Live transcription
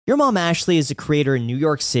Your mom, Ashley, is a creator in New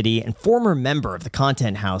York City and former member of the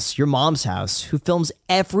content house, Your Mom's House, who films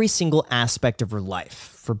every single aspect of her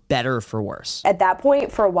life, for better or for worse. At that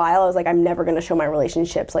point, for a while, I was like, I'm never going to show my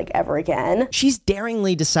relationships like ever again. She's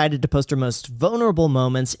daringly decided to post her most vulnerable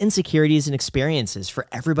moments, insecurities, and experiences for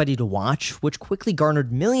everybody to watch, which quickly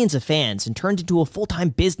garnered millions of fans and turned into a full-time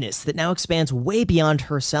business that now expands way beyond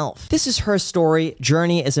herself. This is her story,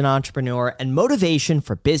 journey as an entrepreneur, and motivation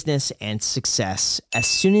for business and success. As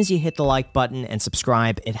soon as you hit the like button and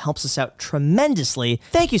subscribe, it helps us out tremendously.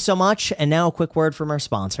 Thank you so much, and now a quick word from our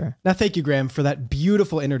sponsor. Now, thank you, Graham, for that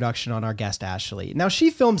beautiful introduction on our guest, Ashley. Now, she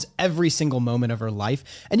films every single moment of her life,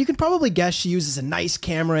 and you can probably guess she uses a nice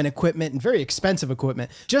camera and equipment and very expensive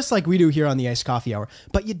equipment, just like we do here on the Iced Coffee Hour.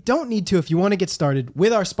 But you don't need to if you want to get started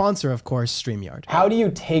with our sponsor, of course, StreamYard. How do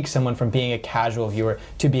you take someone from being a casual viewer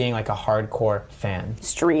to being like a hardcore fan?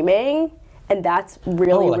 Streaming. And that's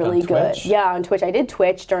really, like really on good. Twitch? Yeah, on Twitch. I did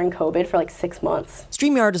Twitch during COVID for like 6 months.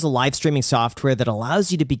 StreamYard is a live streaming software that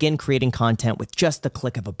allows you to begin creating content with just the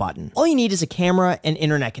click of a button. All you need is a camera and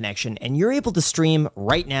internet connection, and you're able to stream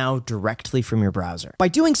right now directly from your browser. By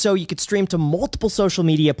doing so, you could stream to multiple social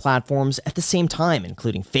media platforms at the same time,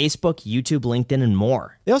 including Facebook, YouTube, LinkedIn, and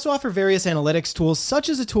more. They also offer various analytics tools, such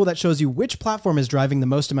as a tool that shows you which platform is driving the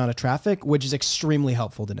most amount of traffic, which is extremely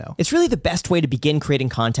helpful to know. It's really the best way to begin creating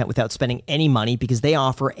content without spending any money because they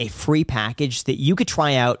offer a free package that you could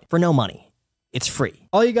try out for no money. It's free.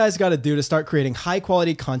 All you guys got to do to start creating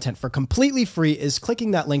high-quality content for completely free is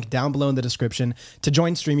clicking that link down below in the description to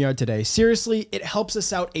join StreamYard today. Seriously, it helps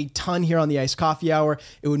us out a ton here on the Iced Coffee Hour.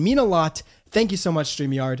 It would mean a lot. Thank you so much,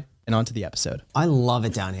 StreamYard. And on to the episode. I love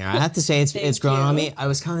it down here. I have to say, it's grown on me. I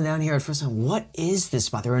was coming down here at first, I'm, what is this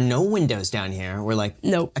spot? There are no windows down here. We're like,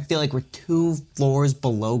 nope. I feel like we're 2 floors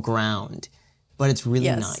below ground, but it's really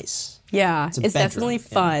nice. Yeah, it's definitely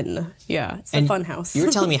bedroom, fun. Yeah, it's a fun house. You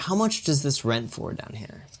were telling me, how much does this rent for down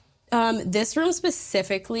here? This room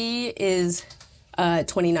specifically is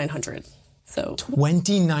 $2,900. So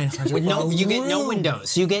 $2,900. No, you get no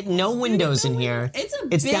windows. You get no windows in here.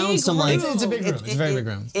 It's down big some like room. It's a big room. It's a very big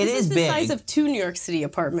room. It is the big. size of 2 New York City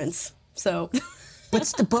apartments. So.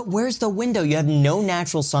 But where's the window? You have no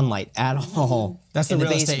natural sunlight at all. That's the in real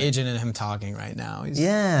basement. estate agent and him talking right now.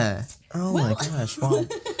 Yeah. Oh my gosh. Wow.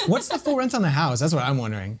 What's the full rent on the house? That's what I'm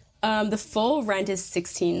wondering. The full rent is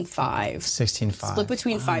 $16,500. $16,500. Split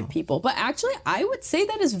between 5 people. But actually, I would say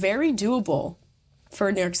that is very doable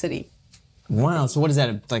for New York City. Wow. So what is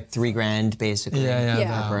that? Like $3,000 basically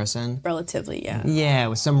Yeah. per person? Relatively, yeah. Yeah.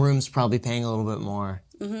 With some rooms probably paying a little bit more.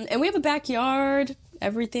 And we have a backyard,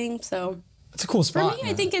 everything. So It's a cool spot. for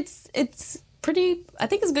me, I think it's pretty. I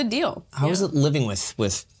think it's a good deal. How is it living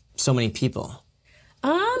with so many people?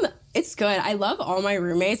 It's good. I love all my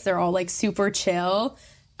roommates. They're all like super chill.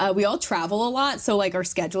 We all travel a lot, so like our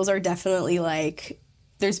schedules are definitely like.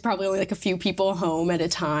 There's probably only like a few people home at a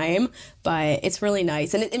time, but it's really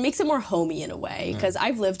nice. And it makes it more homey in a way, because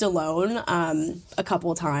I've lived alone a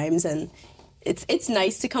couple times, and it's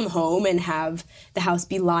nice to come home and have the house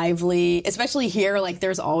be lively, especially here, like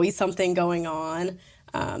there's always something going on.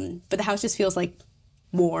 But the house just feels like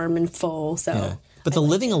warm and full, so. Yeah. But the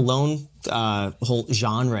living alone whole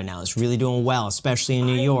genre now is really doing well, especially in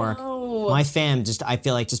New York. My fam I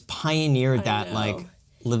feel like just pioneered that, like,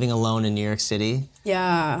 living alone in New York City.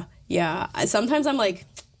 Yeah. Sometimes I'm like,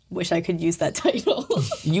 wish I could use that title.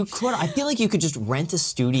 You could. I feel like you could just rent a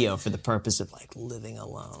studio for the purpose of, like, living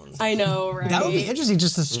alone. I know, right? That would be interesting,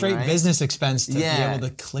 just a straight business expense to be Yeah. able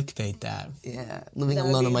to clickbait that. Yeah, living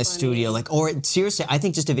alone in my studio. Like, or seriously, I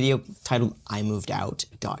think just a video titled "I Moved Out." ...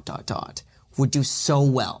 would do so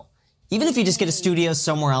well. Even if you just get a studio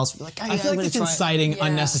somewhere else, you're like, I feel like it's inciting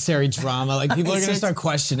unnecessary drama. Like, people are going to start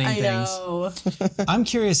questioning things. know. I'm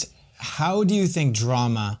curious, how do you think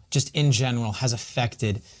drama, just in general, has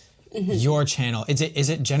affected your channel? Is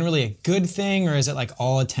it generally a good thing, or is it like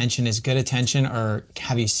all attention is good attention, or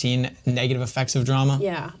have you seen negative effects of drama?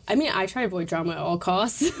 Yeah, I mean, I try to avoid drama at all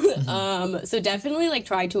costs. So definitely like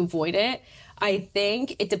try to avoid it. I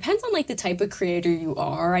think it depends on like the type of creator you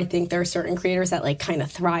are. I think there are certain creators that like kind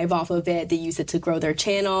of thrive off of it. They use it to grow their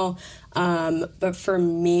channel. But for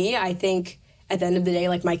me, I think at the end of the day,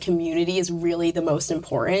 like my community is really the most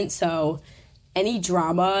important. So any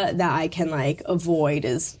drama that I can like avoid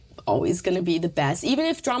is always going to be the best. Even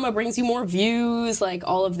if drama brings you more views, like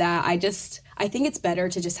all of that, I think it's better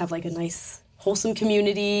to just have like a nice wholesome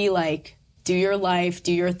community, like do your life,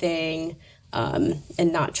 do your thing, and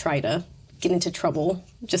not try to get into trouble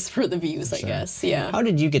just for the views, I guess. Yeah. How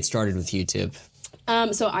did you get started with YouTube?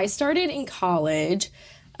 So I started in college,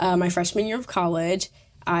 my freshman year of college.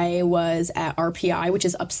 I was at RPI, which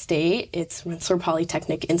is upstate. It's Rensselaer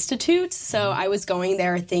Polytechnic Institute. So I was going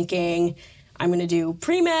there thinking I'm going to do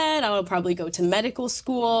pre-med. I'll probably go to medical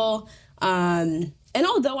school. And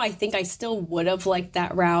although I think I still would have liked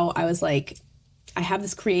that route, I was like, I have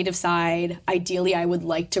this creative side. Ideally, I would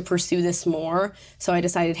like to pursue this more. So I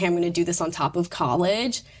decided, hey, I'm going to do this on top of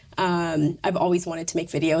college. I've always wanted to make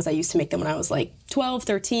videos. I used to make them when I was like 12,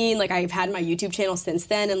 13. Like I've had my YouTube channel since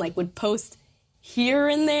then and like would post here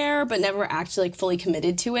and there, but never actually like fully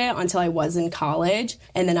committed to it until I was in college.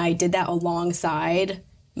 And then I did that alongside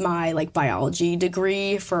my like biology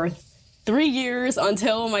degree for 3 years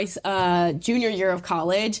until my junior year of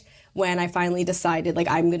college, when I finally decided like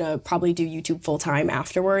I'm gonna probably do YouTube full time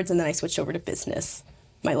afterwards. And then I switched over to business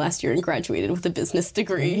my last year and graduated with a business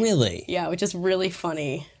degree. Really? Yeah, which is really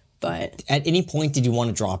funny. But At any point, did you want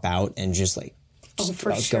to drop out and just like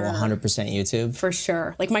for go sure. 100% YouTube? For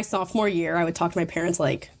sure. Like my sophomore year, I would talk to my parents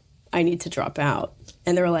like, I need to drop out.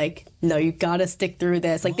 And they were like, no, you gotta stick through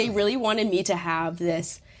this. Like they really wanted me to have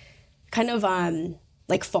this kind of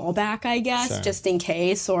like fallback, I guess, just in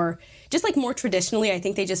case, or just like more traditionally, I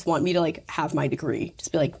think they just want me to like have my degree.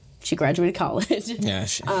 Just be like, she graduated college. Yeah.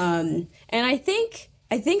 Sure. And I think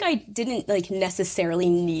I didn't like necessarily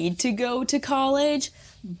need to go to college,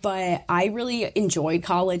 but I really enjoyed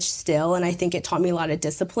college still, and I think it taught me a lot of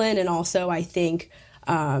discipline. And also, I think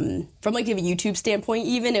from like a YouTube standpoint,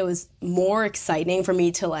 even it was more exciting for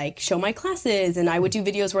me to like show my classes, and I would do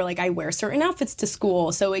videos where like I wear certain outfits to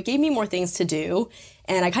school, so it gave me more things to do.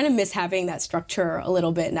 And I kind of miss having that structure a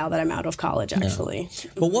little bit now that I'm out of college, actually.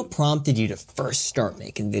 But what prompted you to first start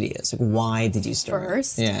making videos? Like, why did you start?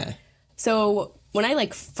 First? Yeah. So when I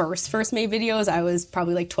like first made videos, I was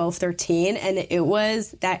probably like 12, 13, and it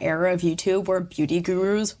was that era of YouTube where beauty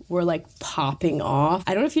gurus were like popping off.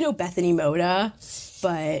 I don't know if you know Bethany Moda,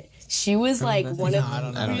 but she was like one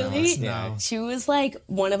of really. No. She was like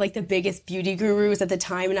one of like the biggest beauty gurus at the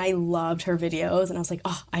time, and I loved her videos. And I was like,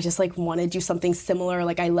 oh, I just like want to do something similar.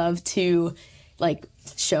 Like I love to like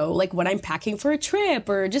show like what I'm packing for a trip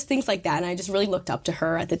or just things like that. And I just really looked up to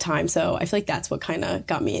her at the time. So I feel like that's what kind of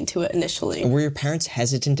got me into it initially. Were your parents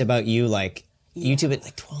hesitant about you like YouTube at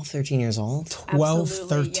like 12, 13 years old? 12,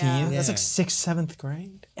 Absolutely, 13? yeah. That's like 6th, 7th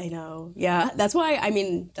grade. I know. Yeah. That's why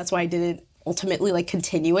I didn't ultimately like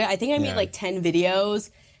continue it. I think I made like 10 videos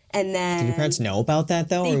and then. Did your parents know about that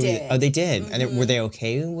though? They Or did. Oh, they did. And were they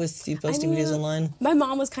okay with you posting videos online? My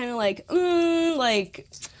mom was kind of like, like,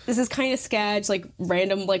 this is kind of sketch. Like,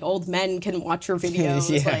 random, like, old men can watch your videos.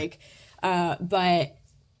 Yeah. Like, but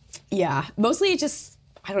yeah, mostly it just,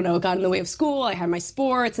 I don't know, it got in the way of school. I had my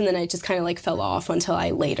sports, and then I just kind of like fell off until I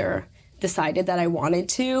later decided that I wanted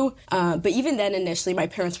to. But even then, initially, my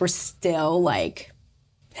parents were still like,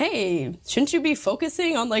 hey, shouldn't you be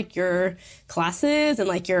focusing on like your classes and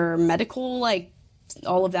like your medical, like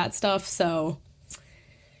all of that stuff? So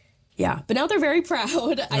yeah, but now they're very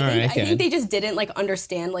proud. I think they just didn't like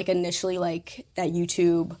understand like initially like that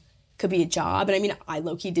YouTube could be a job. And I mean, I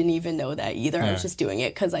low-key didn't even know that either. I was just doing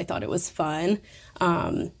it because I thought it was fun.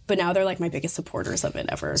 But now they're like my biggest supporters of it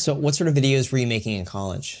ever. So what sort of videos were you making in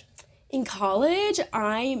college? In college,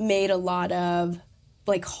 I made a lot of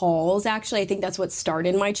like hauls, actually. I think that's what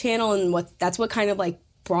started my channel, and that's what kind of like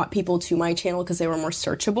brought people to my channel because they were more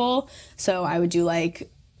searchable. So I would do like,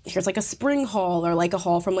 here's like a spring haul or like a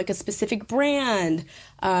haul from like a specific brand.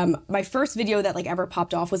 My first video that like ever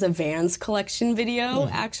popped off was a Vans collection video,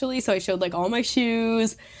 actually. So I showed like all my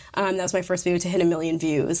shoes. That was my first video to hit 1 million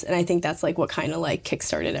views. And I think that's like what kind of like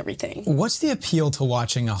kickstarted everything. What's the appeal to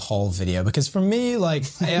watching a haul video? Because for me, like,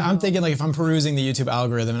 I'm thinking like if I'm perusing the YouTube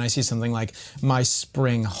algorithm and I see something like my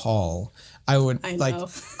spring haul, I would like,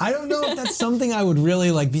 I don't know if that's something I would really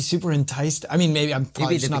like be super enticed. I mean, maybe I'm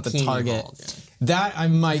probably just not the bikini target. haul, yeah. That I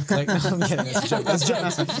might like. No, I'm kidding. That's a joke. That's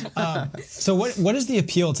jokes. So what is the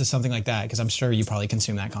appeal to something like that? Because I'm sure you probably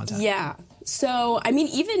consume that content. Yeah. So, I mean,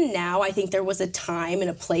 even now, I think there was a time and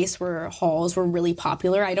a place where hauls were really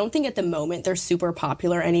popular. I don't think at the moment they're super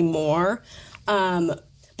popular anymore. But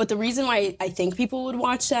the reason why I think people would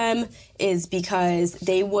watch them is because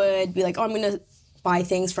they would be like, oh, I'm going to buy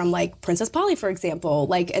things from like Princess Polly, for example,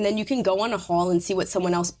 like, and then you can go on a haul and see what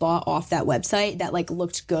someone else bought off that website that like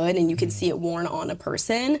looked good, and you can see it worn on a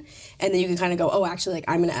person, and then you can kind of go, oh, actually, like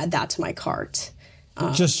I'm going to add that to my cart.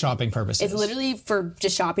 Just shopping purposes. It's literally for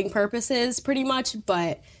just shopping purposes, pretty much.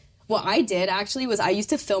 But what I did actually was I used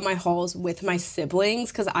to film my hauls with my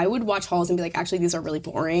siblings because I would watch hauls and be like, actually, these are really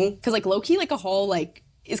boring. Because like low key, like a haul like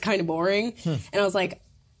is kind of boring, and I was like,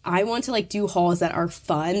 I want to like do hauls that are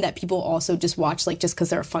fun that people also just watch like just because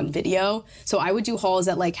they're a fun video. So I would do hauls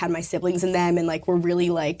that like had my siblings in them and like were really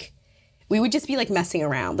like we would just be like messing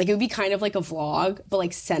around. Like it would be kind of like a vlog, but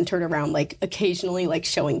like centered around like occasionally like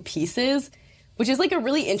showing pieces, which is like a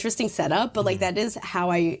really interesting setup. But like that is how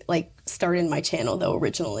I like started my channel though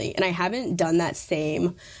originally. And I haven't done that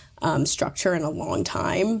same structure in a long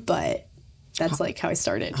time, but that's like how I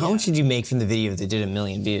started. How much did you make from the video that did 1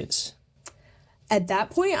 million views? At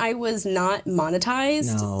that point, I was not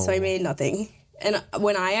monetized, so I made nothing. And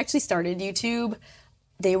when I actually started YouTube,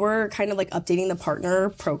 they were kind of like updating the partner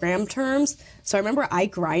program terms. So I remember I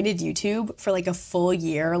grinded YouTube for like a full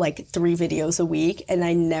year, like 3 videos a week, and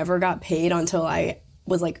I never got paid until I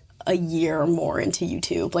was like a year or more into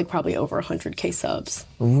YouTube, like probably over 100K subs.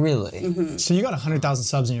 Really? So you got 100,000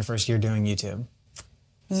 subs in your first year doing YouTube.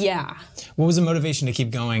 Yeah. What was the motivation to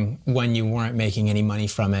keep going when you weren't making any money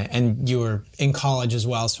from it? And you were in college as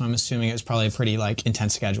well, so I'm assuming it was probably a pretty like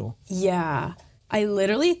intense schedule. Yeah. I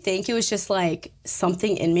literally think it was just like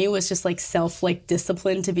something in me was just like self like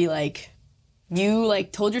discipline to be like, you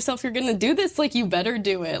like told yourself you're gonna do this, like you better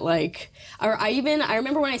do it. Like, or I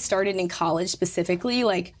remember when I started in college specifically,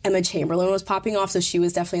 like Emma Chamberlain was popping off, so she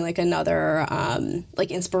was definitely like another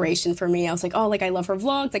like inspiration for me. I was like, oh, like I love her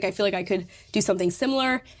vlogs, like I feel like I could do something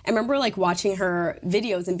similar. I remember like watching her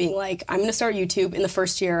videos and being like, I'm gonna start YouTube. In the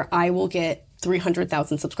first year, I will get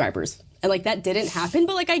 300,000 subscribers, and like that didn't happen,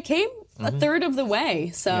 but like I came a third of the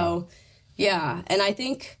way. So yeah, and I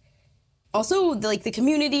think also like the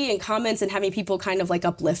community and comments and having people kind of like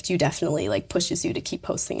uplift you definitely like pushes you to keep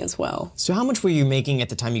posting as well. So how much were you making at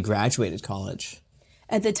the time you graduated college?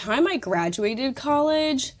 At the time I graduated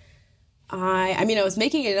college, I mean, I was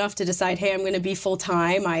making enough to decide, hey, I'm going to be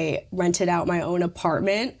full-time. I rented out my own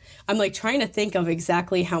apartment. I'm like trying to think of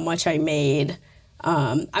exactly how much I made.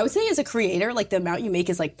 I would say as a creator, like the amount you make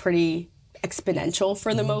is like pretty exponential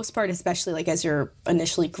for the most part, especially like as you're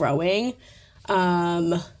initially growing.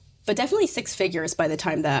 But definitely 6 figures by the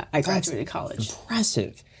time that I graduated college.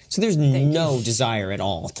 Impressive. So there's no desire at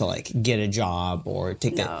all to like get a job or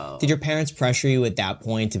take that. Did your parents pressure you at that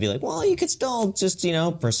point to be like, well, you could still just, you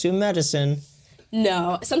know, pursue medicine?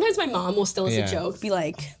 No. Sometimes my mom will still as a joke be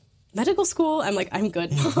like, medical school? I'm like, I'm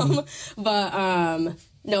good, Mom. But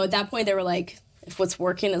no, at that point they were like, if what's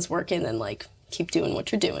working is working, then like keep doing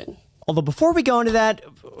what you're doing. Although before we go into that,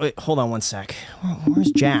 wait, hold on one sec.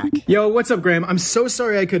 Where's Jack? Yo, what's up, Graham? I'm so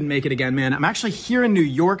sorry I couldn't make it again, man. I'm actually here in New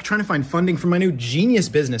York trying to find funding for my new genius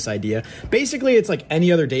business idea. Basically, it's like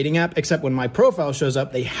any other dating app, except when my profile shows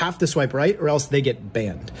up, they have to swipe right or else they get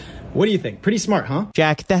banned. What do you think? Pretty smart, huh?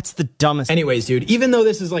 Jack, that's the dumbest. Anyways, dude, even though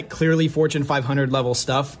this is like clearly Fortune 500 level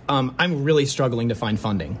stuff, I'm really struggling to find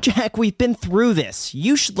funding. Jack, we've been through this.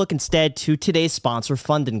 You should look instead to today's sponsor,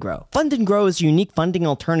 Fund and Grow. Fund and Grow is a unique funding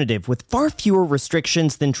alternative with far fewer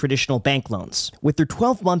restrictions than traditional bank loans. With their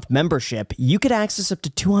 12-month membership, you could access up to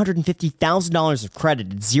 $250,000 of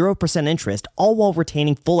credit at 0% interest, all while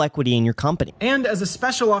retaining full equity in your company. And as a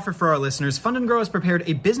special offer for our listeners, Fund and Grow has prepared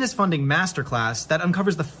a business funding masterclass that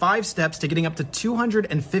uncovers the 5 steps to getting up to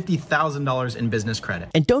 $250,000 in business credit.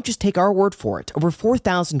 And don't just take our word for it. Over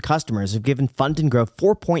 4,000 customers have given Fund and Grow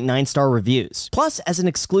 4.9-star reviews. Plus, as an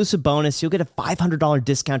exclusive bonus, you'll get a $500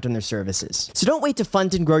 discount on their services. So don't wait to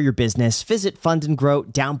fund and grow your business. Visit Fund and Grow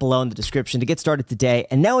down below in the description to get started today.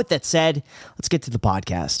 And now with that said, let's get to the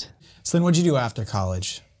podcast. So then what'd you do after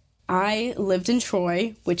college? I lived in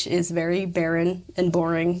Troy, which is very barren and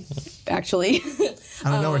boring, actually.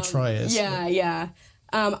 I don't know where Troy is. Yeah.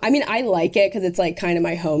 I mean, I like it because it's like kind of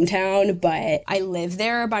my hometown, but I lived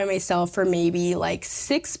there by myself for maybe like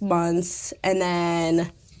 6 months. And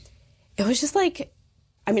then it was just like,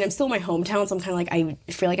 I mean, I'm still in my hometown, so I'm kind of like, I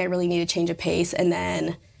feel like I really need a change of pace. And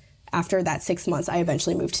then after that 6 months, I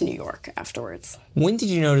eventually moved to New York afterwards. When did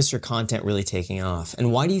you notice your content really taking off?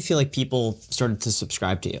 And why do you feel like people started to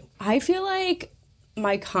subscribe to you? I feel like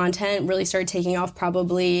my content really started taking off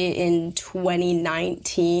probably in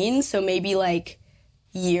 2019. So maybe like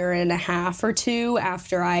year and a half or 2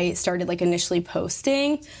 after I started like initially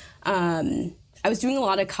posting. I was doing a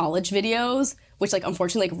lot of college videos, which like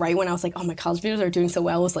unfortunately like right when I was like, oh, my college videos are doing so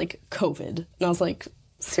well was like COVID. And I was like,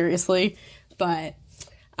 seriously? But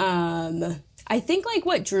I think like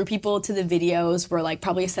what drew people to the videos were like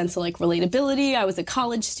probably a sense of like relatability. I was a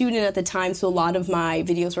college student at the time, so a lot of my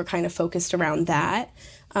videos were kind of focused around that.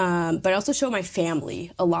 But I also show my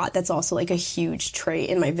family a lot. That's also like a huge trait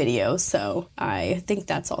in my videos. So I think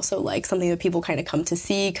that's also like something that people kind of come to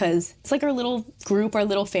see because it's like our little group, our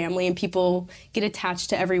little family, and people get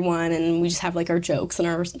attached to everyone, and we just have like our jokes and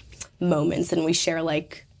our moments, and we share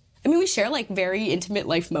like I mean, we share like very intimate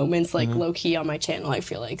life moments, like low key on my channel, I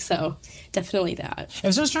feel like. So definitely that.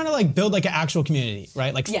 If someone's trying to like build like an actual community,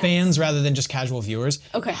 right? Like Yes. fans rather than just casual viewers.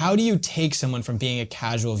 Okay. How do you take someone from being a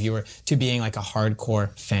casual viewer to being like a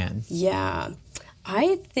hardcore fan? Yeah.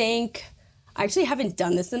 I think I actually haven't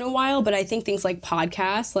done this in a while, but I think things like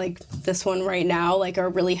podcasts, like this one right now, like are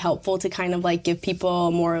really helpful to kind of like give people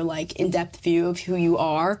a more like in-depth view of who you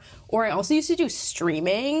are. Or I also used to do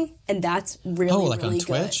streaming, and that's really, like on really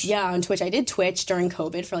Twitch? good. Yeah, on Twitch. I did Twitch during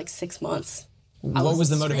COVID for like 6 months. What was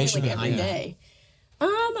the motivation streaming, like, behind every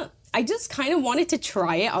that? day. I just kind of wanted to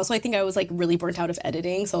try it. Also, I think I was like really burnt out of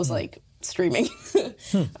editing, so I was like streaming.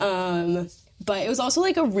 But it was also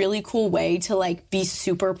like a really cool way to like be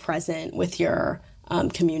super present with your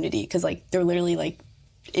community, because like they're literally like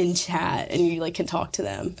in chat and you like can talk to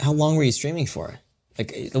them. How long were you streaming for?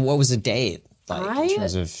 Like, what was a day like in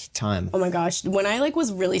terms of time? Oh my gosh, when I like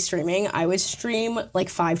was really streaming, I would stream like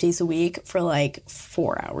 5 days a week for like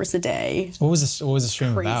 4 hours a day. What was the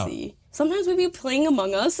stream about? Crazy. Sometimes we'd be playing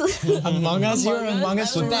Among Us. Among Us? You were Among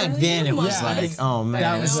Us? But back then it was like, oh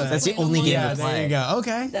man, that's the only game to play. There you go.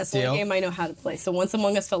 Okay. That's the only game I know how to play. So once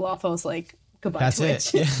Among Us fell off, I was like, goodbye That's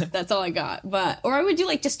Twitch. it. Yeah. That's all I got. Or I would do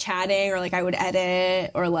like just chatting, or like I would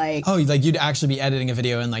edit, or like Oh, like you'd actually be editing a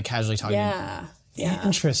video and like casually talking. yeah.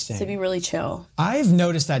 Interesting. To be really chill. I've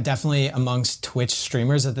noticed that definitely amongst Twitch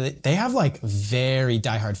streamers that they have like very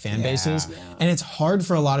diehard fan bases. And it's hard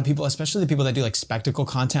for a lot of people, especially the people that do like spectacle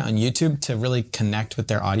content on YouTube, to really connect with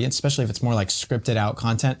their audience, especially if it's more like scripted out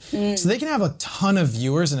content. So they can have a ton of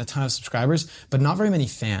viewers and a ton of subscribers, but not very many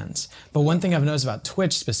fans. But one thing I've noticed about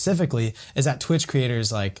Twitch specifically is that Twitch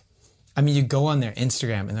creators, like, I mean, you go on their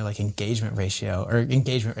Instagram and their like engagement ratio or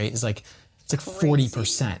engagement rate is like, it's like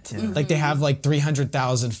 40%. Like they have like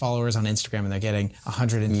 300,000 followers on Instagram and they're getting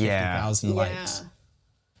 150,000 likes.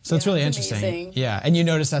 So it's really interesting. amazing. Yeah, and you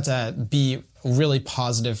notice that to be really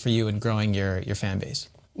positive for you in growing your fan base.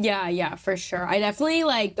 Yeah, for sure. I definitely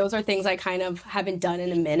like, those are things I kind of haven't done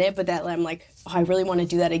in a minute, but that I'm like, oh, I really want to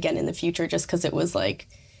do that again in the future, just because it was like,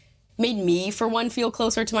 made me for one feel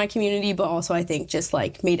closer to my community, but also I think just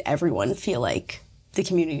like made everyone feel like the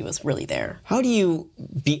community was really there. How do you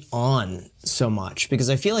be on so much? Because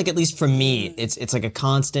I feel like, at least for me, it's like a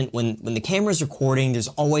constant. When the camera's recording, there's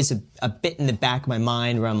always a bit in the back of my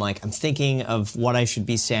mind where I'm like, I'm thinking of what I should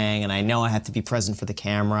be saying, and I know I have to be present for the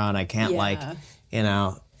camera, and I can't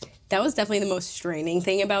That was definitely the most straining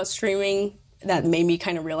thing about streaming, that made me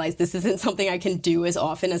kind of realize this isn't something I can do as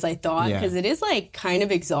often as I thought, because it is like kind of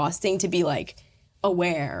exhausting to be like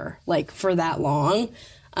aware like for that long.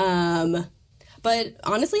 But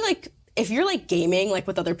honestly, like if you're like gaming like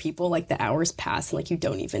with other people, like the hours pass and like you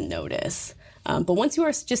don't even notice. But once you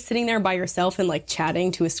are just sitting there by yourself and like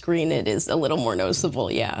chatting to a screen, it is a little more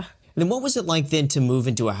noticeable. Yeah. Then what was it like then to move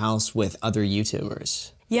into a house with other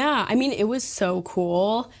YouTubers? Yeah, I mean, it was so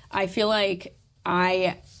cool. I feel like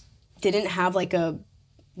I didn't have like a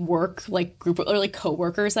work like group or like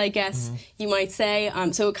coworkers, I guess you might say.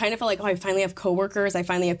 So it kind of felt like, oh, I finally have coworkers. I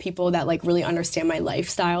finally have people that like really understand my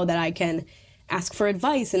lifestyle, that I can ask for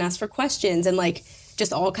advice and ask for questions and like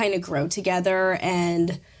just all kind of grow together.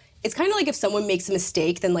 And it's kind of like if someone makes a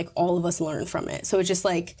mistake, then like all of us learn from it. So it's just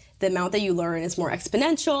like the amount that you learn is more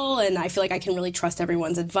exponential. And I feel like I can really trust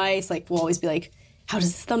everyone's advice. Like we'll always be like, how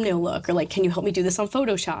does this thumbnail look? Or like, can you help me do this on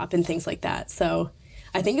Photoshop and things like that. So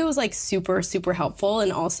I think it was like super, super helpful.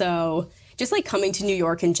 And also just like coming to New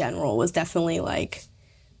York in general was definitely like,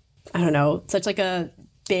 I don't know, such like a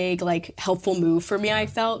big like helpful move for me, I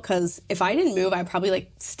felt, because if I didn't move, I'd probably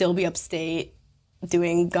like still be upstate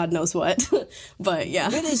doing God knows what. But yeah.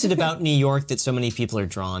 What is it about New York that so many people are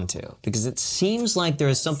drawn to? Because it seems like there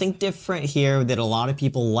is something different here, that a lot of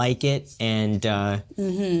people like it, and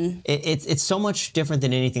it's so much different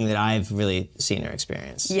than anything that I've really seen or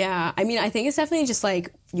experienced. Yeah, I mean, I think it's definitely just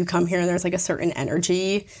like you come here and there's like a certain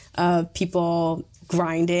energy of people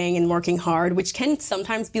grinding and working hard, which can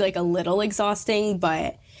sometimes be like a little exhausting,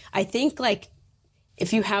 but I think like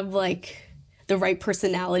if you have like the right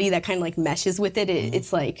personality that kind of like meshes with it,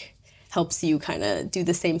 it's like helps you kind of do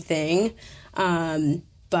the same thing. But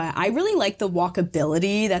I really like the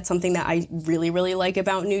walkability. That's something that I really, really like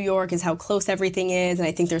about New York, is how close everything is. And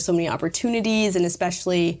I think there's so many opportunities, and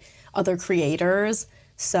especially other creators.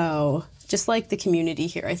 So just like the community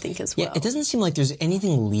here, I think, as well. Yeah, it doesn't seem like there's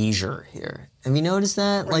anything leisure here. Have you noticed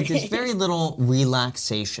that? Like, there's very little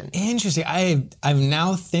relaxation. Interesting. I'm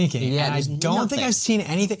now thinking. Yeah, and I there's don't think nothing. I've seen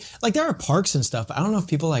anything. Like, there are parks and stuff, but I don't know if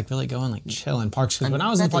people like really go and like chill in parks. Because when I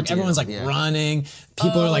was in the bet they park, do, everyone's like yeah. running.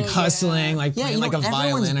 People are like hustling, like Yeah, playing you like know, a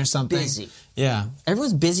violin everyone's or something. busy. Yeah.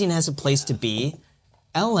 Everyone's busy and has a place to be.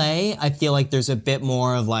 LA, I feel like there's a bit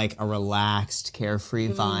more of like a relaxed, carefree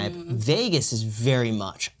vibe. Vegas is very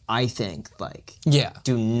much, I think, like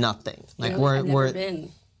do nothing. Like I've never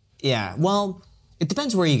been. Yeah, well, it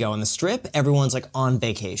depends where you go. On the Strip, everyone's like on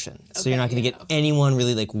vacation, so you're not going to get anyone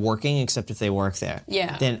really like working except if they work there.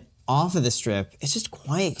 Yeah. Then off of the Strip, it's just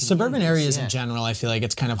quiet. Suburban areas in general, I feel like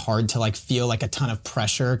it's kind of hard to like feel like a ton of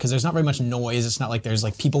pressure because there's not very much noise. It's not like there's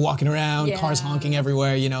like people walking around, cars honking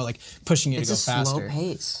everywhere, you know, like pushing you to go faster. It's a slow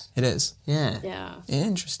pace. It is. Yeah.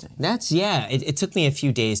 Interesting. It took me a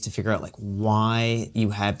few days to figure out like why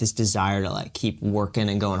you have this desire to like keep working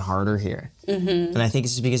and going harder here. And I think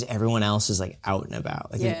it's just because everyone else is like out and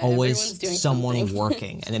about. Like there's everyone's always doing someone something.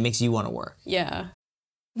 working, and it makes you want to work. Yeah.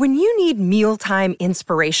 When you need mealtime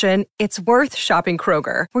inspiration, it's worth shopping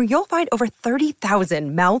Kroger, where you'll find over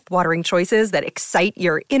 30,000 mouth-watering choices that excite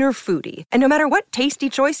your inner foodie. And no matter what tasty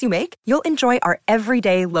choice you make, you'll enjoy our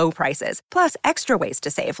everyday low prices, plus extra ways to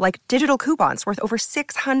save, like digital coupons worth over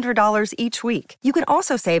 $600 each week. You can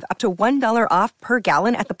also save up to $1 off per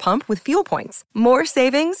gallon at the pump with fuel points. More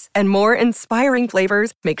savings and more inspiring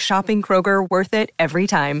flavors make shopping Kroger worth it every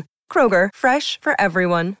time. Kroger, fresh for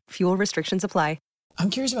everyone. Fuel restrictions apply. I'm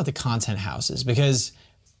curious about the content houses because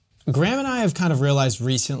Graham and I have kind of realized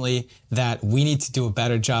recently that we need to do a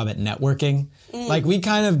better job at networking. Like we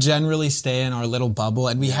kind of generally stay in our little bubble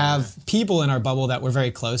and we have people in our bubble that we're very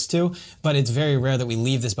close to, but it's very rare that we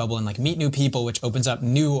leave this bubble and like meet new people, which opens up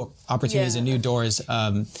new opportunities and new doors.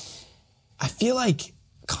 I feel like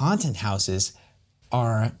content houses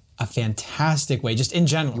are a fantastic way, just in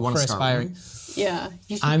general, for aspiring. Yeah.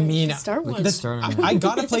 You should, I mean, start one. I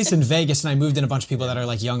got a place in Vegas and I moved in a bunch of people that are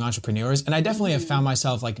like young entrepreneurs. And I definitely have found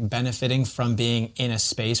myself like benefiting from being in a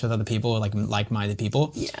space with other people, like like-minded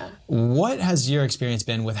people. Yeah. What has your experience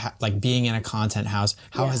been with like being in a content house?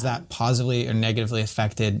 How has that positively or negatively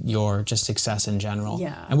affected your just success in general?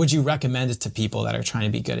 Yeah. And would you recommend it to people that are trying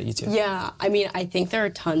to be good at YouTube? Yeah. I mean, I think there are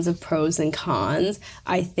tons of pros and cons.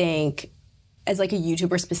 I think as like a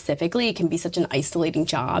YouTuber specifically, it can be such an isolating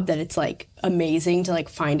job that it's like amazing to like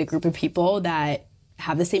find a group of people that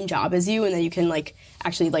have the same job as you and that you can like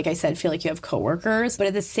actually, like I said, feel like you have coworkers. But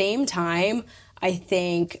at the same time, I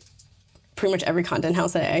think pretty much every content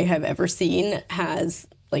house that I have ever seen has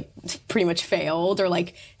like pretty much failed or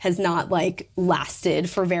like has not like lasted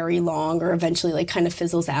for very long or eventually like kind of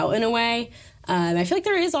fizzles out in a way. I feel like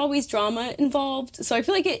there is always drama involved. So I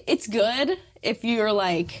feel like it's good if you're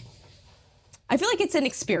like, I feel like it's an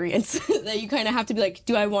experience that you kind of have to be like,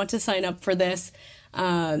 do I want to sign up for this?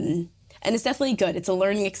 And it's definitely good. It's a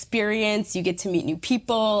learning experience. You get to meet new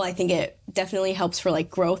people. I think it definitely helps for like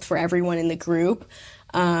growth for everyone in the group.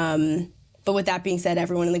 But with that being said,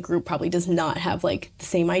 everyone in the group probably does not have like the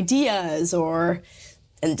same ideas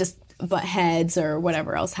and just butt heads or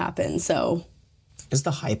whatever else happens. So Is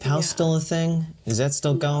the Hype House still a thing? Is that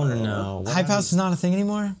still going or no? Hype House is not a thing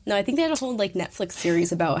anymore? no, I think they had a whole like Netflix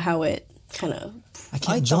series about how it kind of I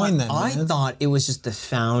can't join them. I thought it was just the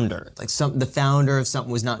founder. Like the founder of something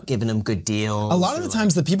was not giving them good deals. A lot of the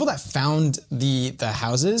times, the people that found the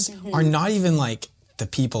houses are not even like the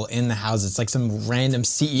people in the houses. It's like some random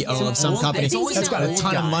CEO of some company that's got a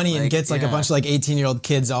ton of money and gets like a bunch of like 18-year-old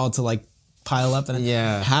kids all to like pile up in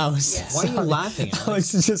a house. Why are you laughing, Alex?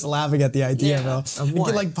 Alex is just laughing at the idea, bro. Of what?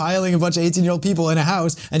 Get like piling a bunch of 18-year-old people in a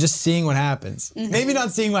house and just seeing what happens. Maybe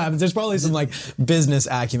not seeing what happens. There's probably some like business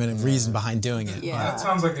acumen and reason behind doing it. Yeah. That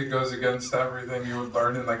sounds like it goes against everything you would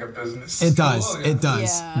learn in like a business. It does. school. It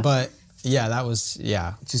does. Yeah. But yeah, that was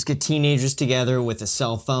Just get teenagers together with a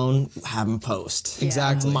cell phone, have them post.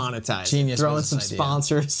 Exactly. Monetize. Genius Throw in some business idea.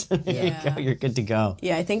 sponsors. There you go. You're good to go.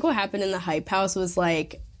 Yeah, I think what happened in the Hype House was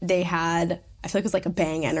like they had, I feel like it was like a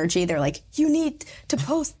Bang Energy. They're like, you need to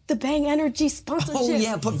post the Bang Energy sponsorship. Oh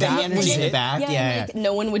yeah, put Bang Energy in the back. Yeah, and, like,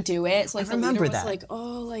 no one would do it. So like I the leader remember was that. like,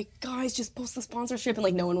 oh, like guys, just post the sponsorship, and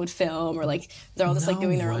like no one would film or like they're all just like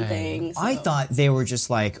doing their own thing. So. I thought they were just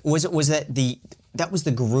like, was that was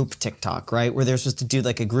the group TikTok, right? Where they're supposed to do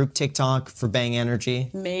like a group TikTok for Bang Energy,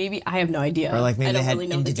 maybe I have no idea. or like maybe I they don't had really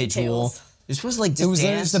know individual. the details. You're supposed to like It was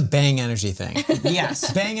dance. just a Bang Energy thing.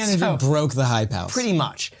 Yes, Bang Energy So, broke the Hype House. pretty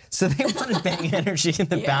much. So they wanted Bang Energy in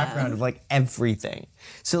the background of like everything.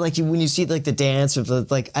 So like when you see like the dance or the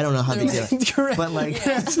like, I don't know how they do it, but like,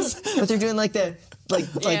 but they're doing like that,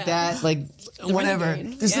 like that, like whatever.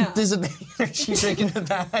 renegade. There's a Bang Energy drink in the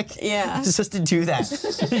back. Yeah. Just to do that.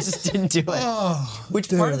 They just didn't do it. Which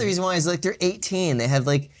part of the reason why is like they're 18. They have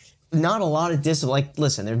like not a lot of discipline. Like,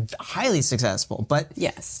 listen, they're highly successful, but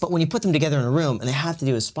Yes. But when you put them together in a room and they have to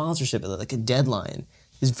do a sponsorship, like a deadline,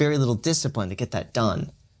 there's very little discipline to get that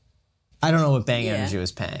done. I don't know what Bang Yeah. Energy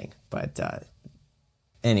was paying, but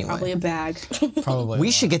Anyway, Probably a bag. Probably.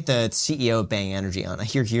 we should get the CEO of Bang Energy on. I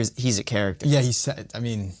hear he's a character. Yeah, he said. I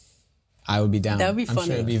mean, I would be down. That would be I'm funny.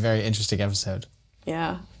 sure it'd be a very interesting episode.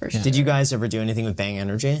 Yeah, for sure. Did you guys ever do anything with Bang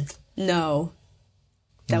Energy? No.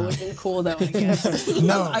 That would have been cool though, I guess.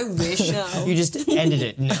 No. I wish No. you just ended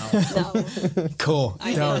it. No. No. Cool.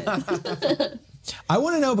 I No. didn't. I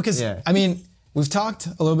want to know because Yeah. I mean, we've talked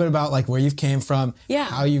a little bit about like where you've came from, Yeah.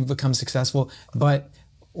 how you've become successful, but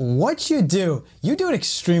what you do it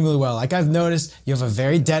extremely well. Like I've noticed you have a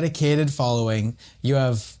very dedicated following. You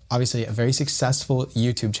have obviously a very successful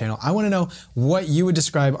YouTube channel. I want to know what you would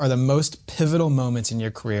describe are the most pivotal moments in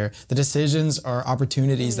your career, the decisions or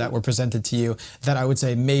opportunities that were presented to you that I would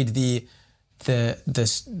say made the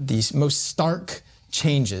most stark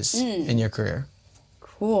changes in your career.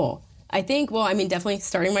 Cool. I think, well, I mean, definitely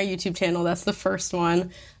starting my YouTube channel, that's the first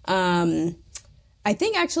one. I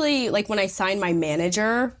think actually, like when I signed my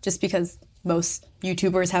manager, just because most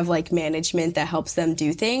YouTubers have like management that helps them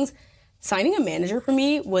do things, signing a manager for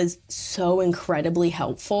me was so incredibly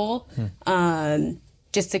helpful.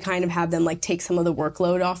 Just to kind of have them like take some of the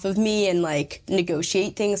workload off of me and like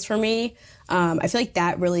negotiate things for me. I feel like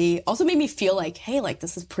that really also made me feel like, hey, like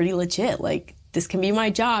this is pretty legit. Like this can be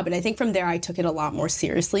my job. And I think from there, I took it a lot more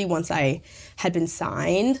seriously once I had been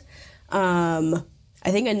signed. I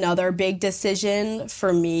think another big decision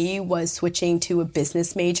for me was switching to a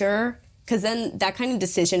business major, because then that kind of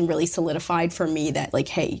decision really solidified for me that like,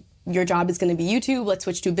 hey, your job is going to be YouTube. Let's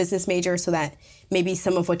switch to a business major so that maybe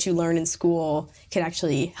some of what you learn in school can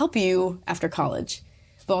actually help you after college.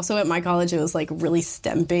 But also at my college, it was like really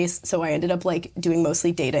STEM based. So I ended up like doing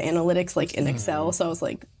mostly data analytics, like in Excel. So I was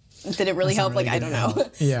like, did it really help? Like, I don't know.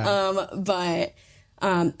 Yeah. But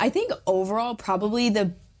I think overall, probably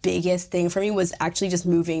the biggest thing for me was actually just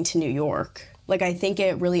moving to New York. Like, I think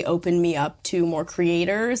it really opened me up to more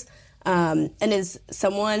creators. And as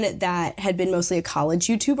someone that had been mostly a college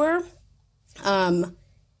YouTuber,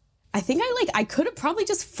 I think I could have probably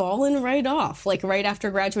just fallen right off, like right after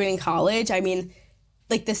graduating college. I mean,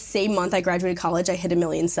 like the same month I graduated college, I hit 1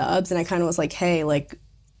 million subs, and I kind of was like, hey, like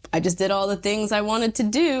I just did all the things I wanted to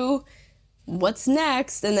do. What's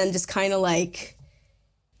next? And then just kind of like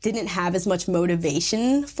didn't have as much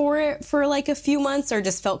motivation for it for like a few months, or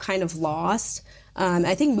just felt kind of lost.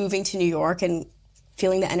 I think moving to New York and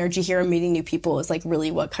feeling the energy here and meeting new people is like really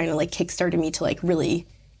what kind of like kickstarted me to like really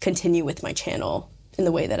continue with my channel in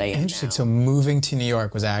the way that I am Interesting. now. So moving to New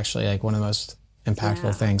York was actually like one of the most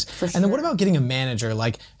impactful things. And then what about getting a manager?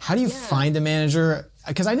 Like, how do you find a manager?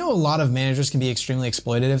 Because I know a lot of managers can be extremely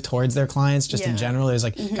exploitative towards their clients. Just in general, there's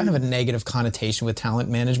like kind of a negative connotation with talent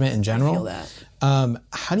management in general. I feel that.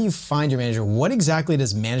 How do you find your manager? What exactly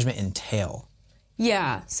does management entail?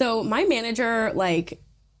 Yeah. So my manager, like,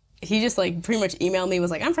 he just like pretty much emailed me,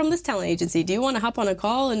 was like, I'm from this talent agency. Do you want to hop on a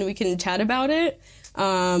call and we can chat about it?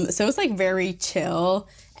 So it's like very chill.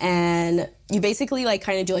 And you basically like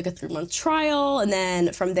kind of do like a 3-month trial. And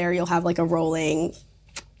then from there, you'll have like a rolling,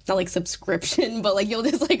 not like subscription, but like you'll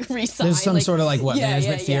just like resign. There's some like, sort of like what,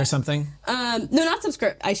 management fee or something? No, not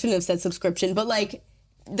I shouldn't have said subscription, but like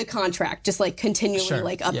the contract just like continually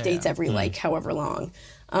like updates every like however long.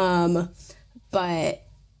 But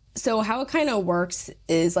so how it kind of works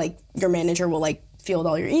is like your manager will like field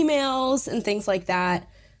all your emails and things like that.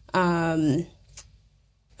 I'm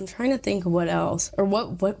trying to think what else, or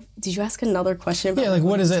what did you ask another question about? Yeah, like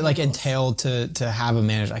what does it like entail to have a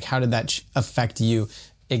manager? Like how did that affect you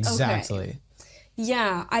exactly? Okay.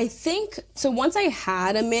 Yeah, I think so. Once I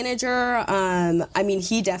had a manager, I mean,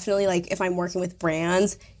 he definitely like if I'm working with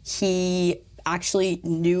brands, he actually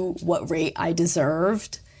knew what rate I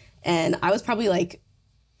deserved, and I was probably like,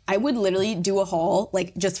 I would literally do a haul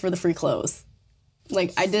like just for the free clothes.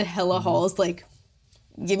 Like I did hella hauls, like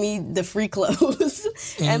give me the free clothes.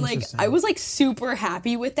 And like I was like super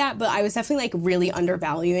happy with that, but I was definitely like really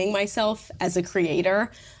undervaluing myself as a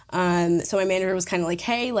creator. So my manager was kind of like,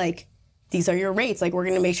 hey, like these are your rates. Like we're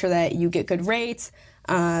gonna make sure that you get good rates.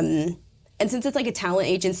 And since it's like a talent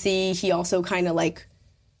agency, he also kind of like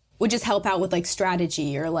would just help out with like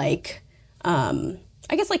strategy or like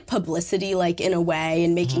I guess like publicity, like in a way,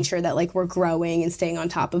 and making sure that like we're growing and staying on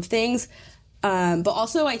top of things. But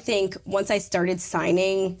also I think once I started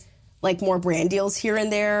signing like more brand deals here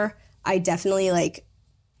and there, I definitely like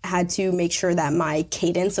had to make sure that my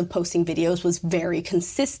cadence of posting videos was very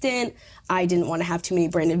consistent. I didn't want to have too many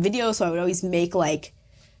branded videos, so I would always make like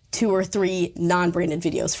 2 or 3 non-branded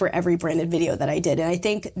videos for every branded video that I did. And I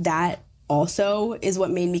think that also is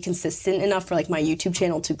what made me consistent enough for like my YouTube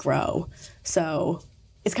channel to grow. So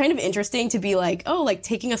it's kind of interesting to be like, oh, like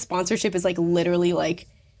taking a sponsorship is like literally like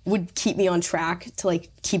would keep me on track to like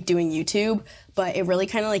keep doing YouTube, but it really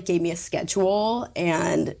kind of like gave me a schedule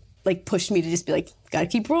and like pushed me to just be like, gotta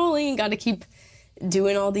keep rolling, gotta keep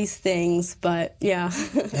doing all these things. But yeah. I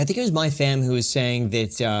think it was my fam who was saying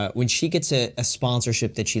that when she gets a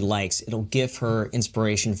sponsorship that she likes, it'll give her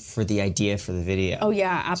inspiration for the idea for the video. Oh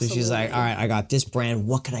yeah, absolutely. So she's like, all right, I got this brand.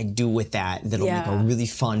 What can I do with that that'll make a really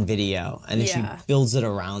fun video? And then she builds it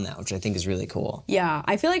around that, which I think is really cool. Yeah,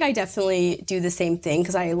 I feel like I definitely do the same thing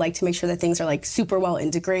because I like to make sure that things are like super well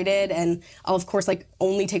integrated, and I'll of course like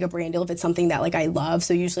only take a brand deal if it's something that like I love.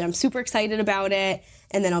 So usually I'm super excited about it.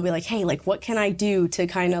 And then I'll be like, hey, like, what can I do to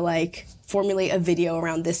kind of like formulate a video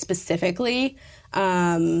around this specifically?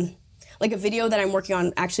 Like a video that I'm working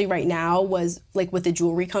on actually right now was like with a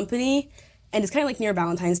jewelry company, and it's kind of like near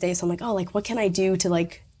Valentine's Day. So I'm like, oh, like, what can I do to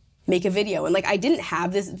like make a video? And like, I didn't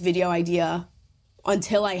have this video idea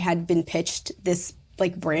until I had been pitched this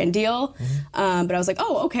like brand deal. But I was like,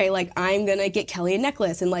 oh, okay, like I'm gonna get Kelly a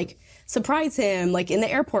necklace and like surprise him like in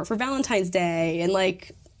the airport for Valentine's Day and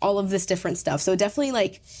like all of this different stuff. So it definitely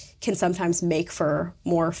like can sometimes make for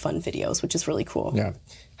more fun videos, which is really cool. Yeah.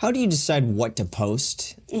 How do you decide what to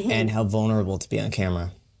post and how vulnerable to be on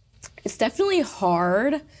camera? It's definitely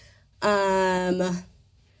hard. I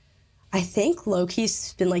think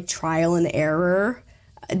low-key's been like trial and error.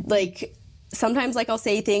 Like sometimes like I'll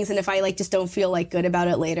say things and if I like just don't feel like good about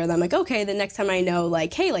it later, then I'm like, okay, the next time I know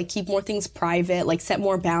like, hey, like keep more things private, like set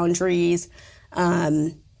more boundaries.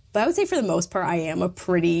 But I would say for the most part, I am a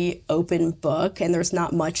pretty open book, and there's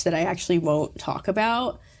not much that I actually won't talk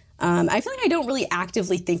about. I feel like I don't really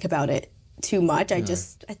actively think about it too much. I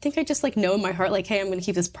think I just like know in my heart, like, hey, I'm going to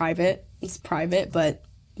keep this private. It's private, but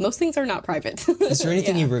most things are not private. Is there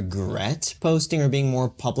anything you regret posting or being more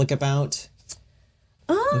public about?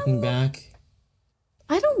 Looking back?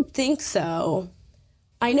 I don't think so.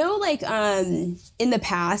 I know, like, in the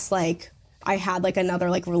past, like, I had like another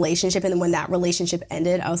like relationship, and then when that relationship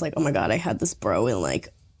ended, I was like, oh my god, I had this bro in like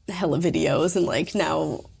hella videos, and like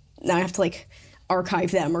now I have to like archive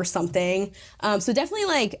them or something. So definitely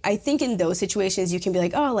like I think in those situations you can be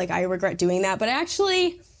like, oh, like I regret doing that, but I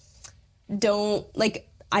actually don't like.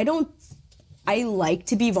 I like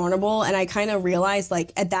to be vulnerable, and I kind of realized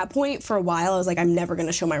like at that point for a while I was like, I'm never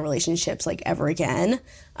gonna show my relationships like ever again.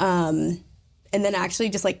 And then actually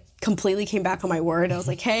just like completely came back on my word. I was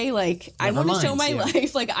like, hey, like I want to show my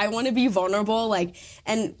life. Like I want to be vulnerable. Like,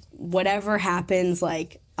 and whatever happens,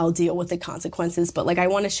 like I'll deal with the consequences. But like I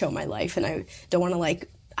want to show my life, and I don't want to like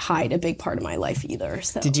hide a big part of my life either.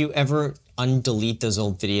 So did you ever undelete those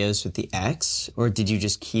old videos with the ex, or did you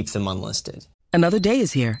just keep them unlisted? Another day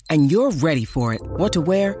is here, and you're ready for it. What to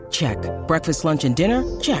wear? Check. Breakfast, lunch, and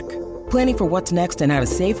dinner? Check. Planning for what's next and how to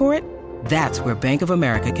save for it? That's where Bank of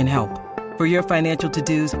America can help. For your financial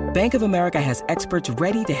to-dos, Bank of America has experts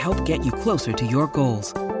ready to help get you closer to your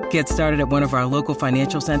goals. Get started at one of our local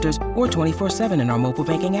financial centers or 24/7 in our mobile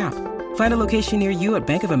banking app. Find a location near you at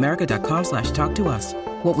bankofamerica.com/talktous.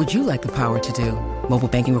 What would you like the power to do? Mobile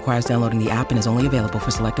banking requires downloading the app and is only available for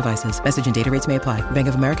select devices. Message and data rates may apply. Bank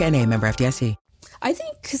of America N.A., member FDIC. I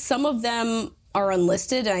think some of them are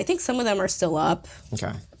unlisted, and I think some of them are still up.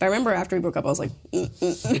 Okay. But I remember after we broke up, I was like, You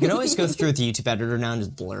can always go through the YouTube editor now and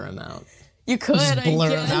just blur them out. You could, Just blur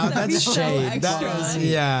them out. That'd be That's so shade. That extra. was,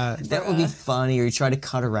 yeah. That would be funny, or you try to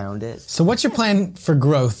cut around it. So what's your plan for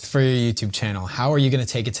growth for your YouTube channel? How are you going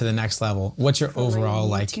to take it to the next level? What's your overall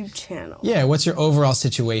like YouTube channel? Yeah, what's your overall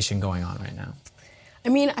situation going on right now? I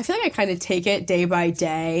mean, I feel like I kind of take it day by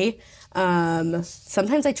day.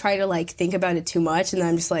 Sometimes I try to like think about it too much, and then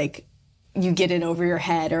I'm just like, you get in over your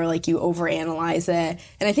head, or like you overanalyze it.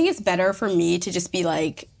 And I think it's better for me to just be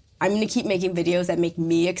like, I'm going to keep making videos that make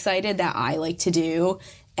me excited, that I like to do,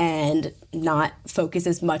 and not focus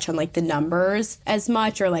as much on like the numbers as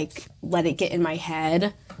much, or like let it get in my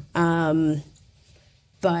head. But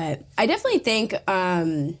I definitely think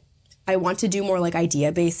I want to do more like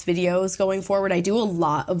idea-based videos going forward. I do a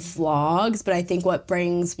lot of vlogs, but I think what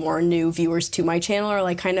brings more new viewers to my channel are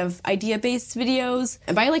like kind of idea-based videos.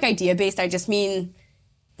 And by like idea-based, I just mean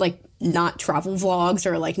like not travel vlogs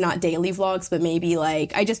or like not daily vlogs, but maybe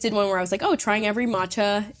like I just did one where I was like, oh, trying every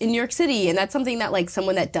matcha in New York City. And that's something that like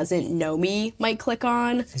someone that doesn't know me might click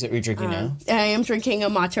on. Is it what you're drinking now? I am drinking a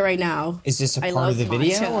matcha right now. Is this a I part of the love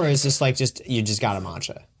video, matcha. or is this like just you just got a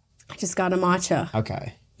matcha? I just got a matcha.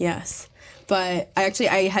 Okay. Yes. But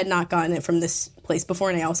I had not gotten it from this place before,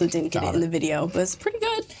 and I also didn't get it in the video. But it's pretty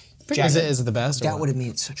good. Is it the best? That would have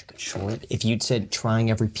made such a good short if you'd said trying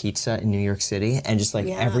every pizza in New York City, and just like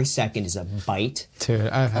every second is a bite. Dude,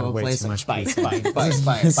 I've had of a way place, too much like, pizza. bite, bite, bite,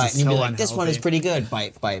 bite, bite. And you'd be so like, this one is unhealthy. pretty good.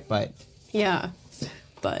 Bite, bite, bite. Yeah.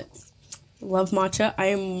 But Love matcha. I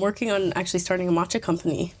am working on actually starting a matcha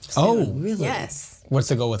company. Oh, Really? Yes. what's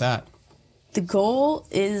the goal with that? The goal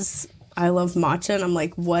is I love matcha, and I'm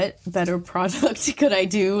like, what better product could I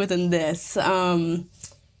do than this?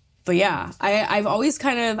 But yeah, I've always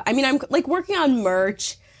I'm like working on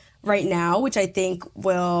merch right now, which I think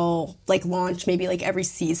will like launch maybe like every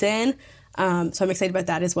season. So I'm excited about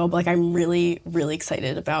that as well. But like I'm really, really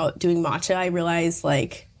excited about doing matcha. I realize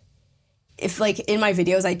like if like in my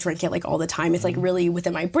videos I drink it like all the time, it's like really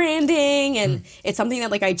within my branding, and it's something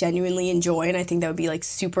that like I genuinely enjoy, and I think that would be like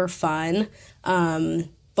super fun.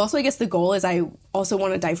 But also I guess the goal is I also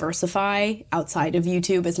want to diversify outside of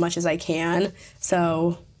YouTube as much as I can.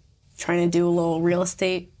 So trying to do a little real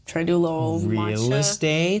estate, trying to do a little Real matcha.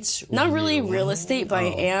 estate? Not really real estate, but I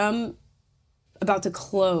am about to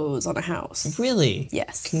close on a house. Really?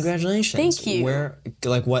 Yes. Congratulations. Thank you. Where,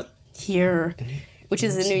 like what? Here, which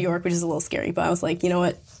is in New York, which is a little scary, but I was like, you know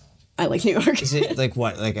what? I like New York. Is it like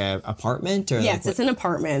what? Like an apartment? Or Yes, like it's an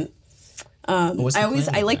apartment. what's the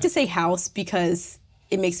plan I like there? to say house because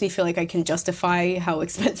it makes me feel like I can justify how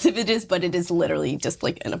expensive it is, but it is literally just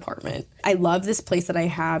like an apartment. I love this place that I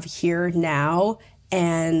have here now,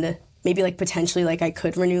 and maybe like potentially like I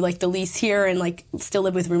could renew like the lease here and like still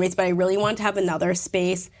live with roommates, but I really want to have another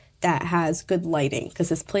space that has good lighting, because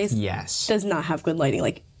this place Yes. does not have good lighting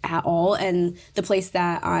like at all. And the place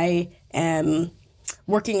that I am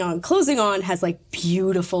working on closing on has like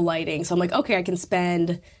beautiful lighting. So I'm like, okay, I can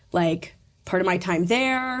spend like part of my time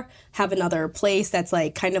there, have another place that's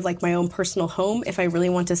like kind of like my own personal home. If I really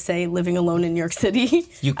want to say living alone in New York City,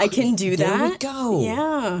 I can do that. There we go.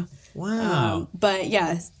 Yeah. Wow. But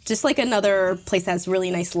yeah, just like another place that has really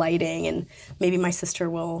nice lighting, and maybe my sister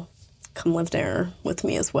will come live there with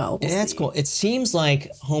me as well. We'll Yeah, that's see. cool. It seems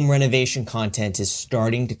like home renovation content is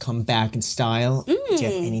starting to come back in style. Do you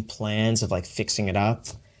have any plans of like fixing it up?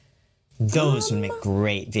 Those would make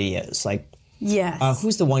great videos. Like, Yes.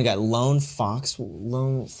 who's the one guy? Lone Foxwolf?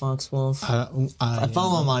 I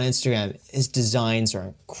follow him on Instagram. His designs are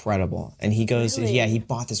incredible. And he goes, yeah, he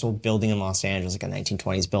bought this old building in Los Angeles, like a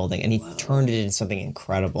 1920s building, and he turned it into something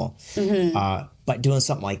incredible. But doing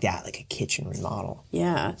something like that, like a kitchen remodel.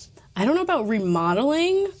 Yeah. I don't know about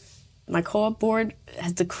remodeling. My co-op board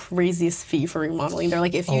has the craziest fee for remodeling. They're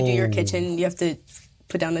like, if you do your kitchen, you have to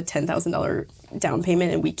put down a $10,000 down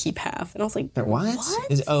payment, and we keep half. And I was like, But what?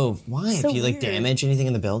 Why? So if you like weird. damage anything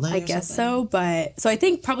in the building? I guess so. But so I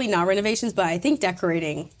think probably not renovations, but I think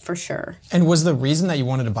decorating for sure. And was the reason that you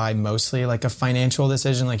wanted to buy mostly like a financial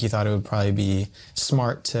decision? Like you thought it would probably be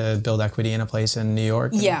smart to build equity in a place in New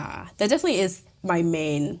York? Yeah, that definitely is my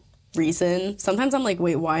main reason. Sometimes I'm like,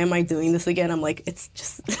 wait, why am I doing this again? I'm like, it's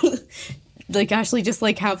just like actually just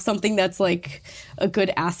like have something that's like a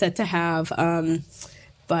good asset to have.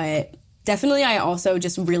 But definitely I also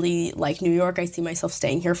just really like New York. I see myself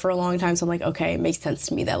staying here for a long time. So I'm like, okay, it makes sense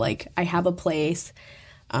to me that like I have a place.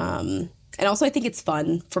 And also I think it's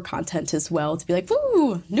fun for content as well to be like,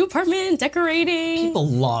 woo, new apartment, decorating. People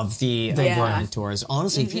love the Yeah. apartment tours.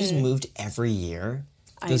 Honestly, if you just moved every year,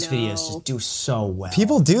 those videos know. just do so well.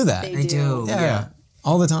 People do that. They do. Yeah.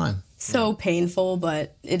 All the time. So painful,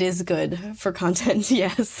 but it is good for content,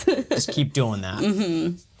 yes. Just keep doing that.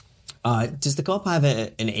 Does the co-op have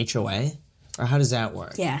an HOA? Or how does that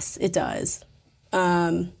work? Yes, it does.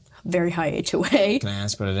 Very high HOA. Can I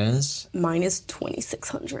ask what it is? Mine is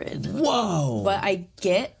 $2,600. Whoa! But I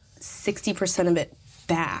get 60% of it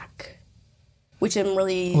back, which I'm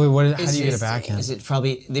really... Wait, how do you get it back? Is it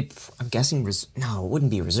probably, I'm guessing, no, it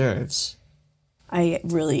wouldn't be reserves. I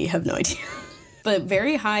really have no idea. But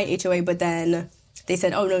very high HOA, but then they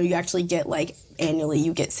said, oh no, you actually get like annually,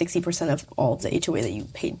 you get 60% of all of the HOA that you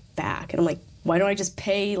paid back. And I'm like, why don't I just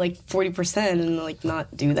pay like 40% and like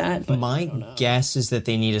not do that? But My guess is that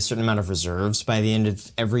they need a certain amount of reserves by the end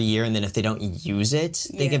of every year, and then if they don't use it,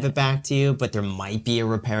 they give it back to you, but there might be a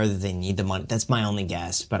repair that they need the money. That's my only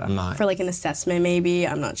guess, but I'm not. for like an assessment maybe,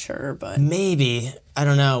 I'm not sure, but... Maybe. I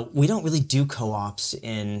don't know. We don't really do co-ops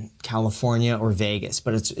in California or Vegas,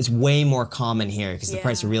 but it's way more common here because the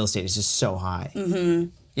price of real estate is just so high.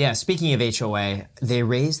 Yeah, speaking of HOA, they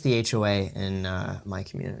raised the HOA in my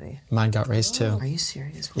community. Mine got raised too. Are you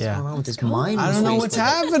serious? What's Yeah. going on with this? Mine I was don't know raised what's like-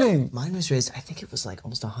 happening. Mine was raised, I think it was like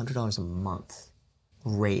almost $100 a month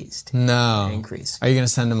raised. No. Increase. Are you going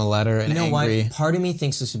to send him a letter and You know angry? what? Part of me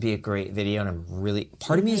thinks this would be a great video, and I'm really...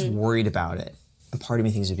 Part of me is worried about it, and part of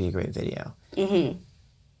me thinks it would be a great video.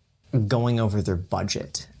 Going over their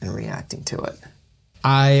budget and reacting to it.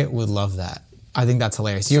 I would love that. I think that's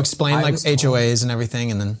hilarious. You explain I like was told- HOAs and everything,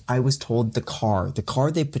 and then I was told the car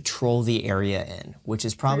they patrol the area in, which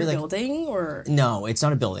is probably Your like building or no, it's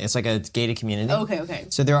not a building. It's like a gated community. Okay.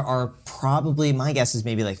 So there are probably, my guess is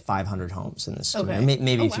maybe like 500 homes in this community, Okay.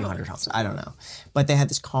 maybe Oh, a few wow. hundred homes. I don't know. But they have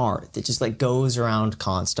this car that just like goes around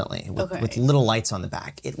constantly with Okay. little lights on the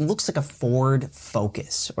back. It looks like a Ford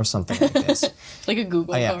Focus or something like this. like a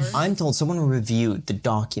Google Yeah, car. I'm told someone reviewed the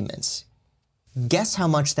documents. Guess how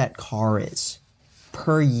much that car is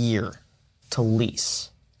per year to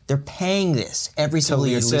lease. They're paying this every single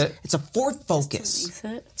year to lease lease. it? It's a Ford Focus. Lease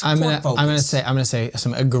it? I'm Ford gonna Focus. say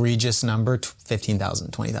some egregious number,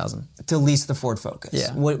 15,000, 20,000. To lease the Ford Focus.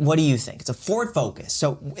 Yeah. What do you think? It's a Ford Focus.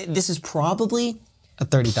 So this is probably A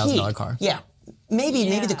 $30,000 peak. car. Yeah. Maybe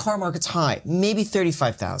the Yeah. car market's high. Maybe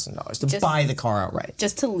 $35,000 to Just- buy the car outright.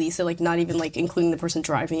 Just to lease it, like not even like including the person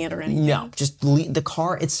driving it or anything. No, just the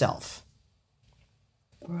car itself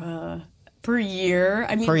Per year.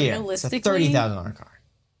 I mean, per year. It's a realistically, $30,000 car.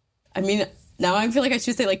 I mean, now I feel like I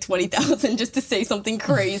should say like 20,000 just to say something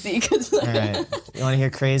crazy. Cause All right. You want to hear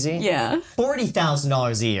crazy? yeah.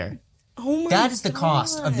 $40,000 a year. Oh my That is the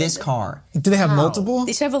cost of this car. Do they have multiple?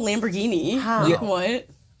 They should have a Lamborghini. How? Like what?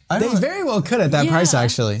 I They don't know. very well could at that price, Yeah.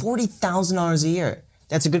 actually. $40,000 a year.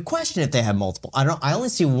 That's a good question if they have multiple. I only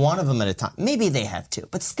see one of them at a time. Maybe they have two,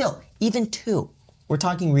 but still, even two. We're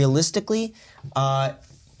talking realistically,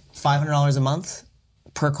 $500 a month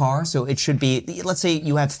per car. So it should be, let's say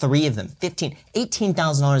you have three of them,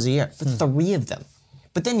 $18,000 a year for three of them.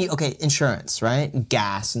 But then insurance, right?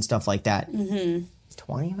 Gas and stuff like that.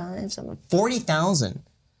 25, something, 40,000.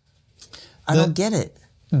 I don't get it.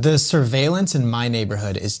 The surveillance in my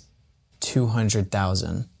neighborhood is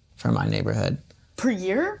 200,000 for my neighborhood. Per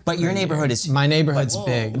year? But your neighborhood is My neighborhood's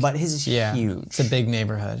big. But his is Yeah, huge. it's a big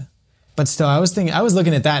neighborhood. But still, I was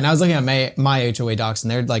looking at that, and I was looking at my HOA docs,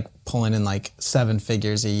 and they're like pulling in like 7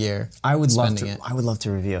 figures a year. I would love spending to. it. I would love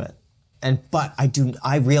to review it. But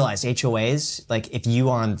I realize HOAs, like if you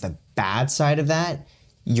are on the bad side of that,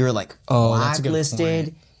 you're like that's a good blacklisted.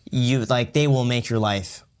 point. You like they will make your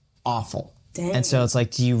life awful. Dang. And so it's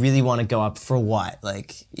like, do you really want to go up for what?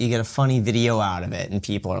 Like you get a funny video out of it, and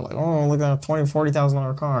people are like, oh, look at a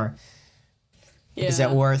 $40,000 car. Yeah. Is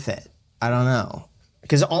that worth it? I don't know.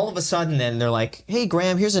 Because all of a sudden, then they're like, "Hey,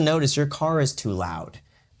 Graham, here's a notice. Your car is too loud,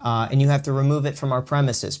 and you have to remove it from our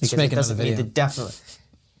premises because make it doesn't another meet the video. definite."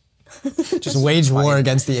 Just wage war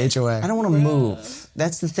against the HOA. I don't want to move.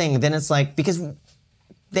 That's the thing. Then it's like because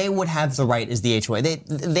they would have the right as the HOA.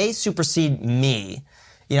 They supersede me.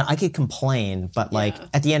 You know, I could complain, but like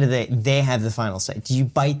at the end of the day, they have the final say. Do you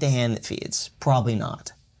bite the hand that feeds? Probably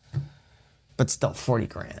not. But still, 40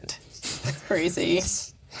 grand. That's crazy.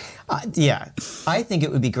 Yeah, I think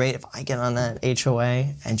it would be great if I get on that HOA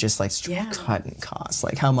and just like Yeah. cutting costs,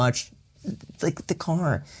 like how much, like the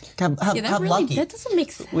car. How Yeah, that really lucky. that doesn't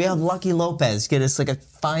make sense. We have Lucky Lopez get us like a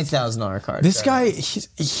 $5,000 car. This guy,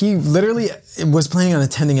 he literally was planning on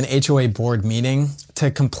attending an HOA board meeting to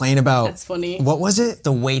complain about. That's funny. What was it?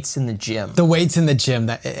 The weights in the gym. The weights in the gym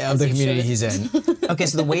of the he community should. he's in. Okay,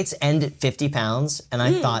 so the weights end at 50 pounds, and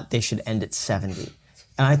I thought they should end at 70.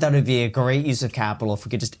 And I thought it'd be a great use of capital if we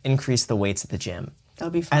could just increase the weights at the gym. That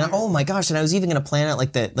would be fun. And oh my gosh, and I was even gonna plan it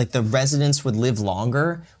like the residents would live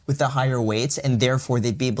longer with the higher weights, and therefore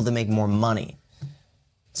they'd be able to make more money.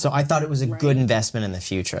 So I thought it was a good investment in the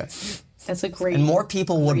future. That's a great. And more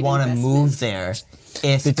people would great want to investment. move there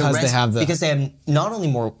if Because they have because they have not only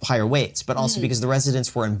more higher weights, but also because the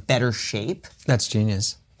residents were in better shape That's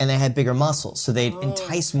genius. and they had bigger muscles, so they'd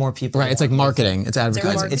entice more people. Right, it's like marketing. It's Their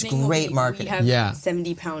advertising. It's great will be, marketing. We have Yeah.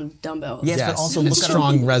 70-pound dumbbells. Yes, Yes, but also it's look at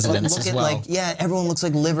strong residents look as at well. like everyone looks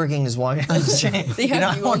like Liver King is walking down the street. They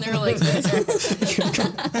have you on there like this.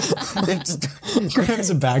 Graham's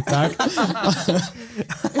a backpack.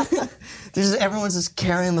 Everyone's just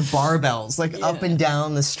carrying the barbells like up and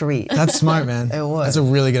down the street. That's smart, man. It would. That's a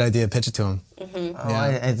really good idea. Pitch it to him.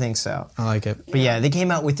 I think so. I like it. But yeah, they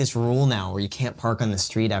came out with this rule now where you can't park on the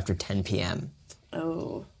street after 10 p.m.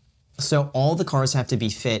 Oh. So all the cars have to be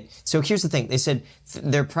fit. So here's the thing. They said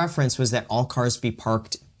their preference was that all cars be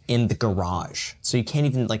parked in the garage. So you can't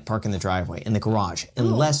even like park in the driveway, in the garage,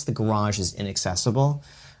 unless the garage is inaccessible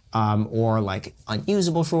or like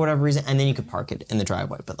unusable for whatever reason, and then you could park it in the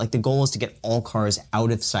driveway. But like the goal is to get all cars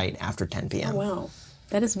out of sight after 10 p.m. Wow.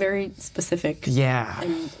 That is very specific. Yeah.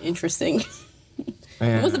 And interesting.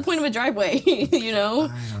 What's the point of a driveway? You know?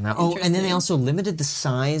 I don't know. Oh, and then they also limited the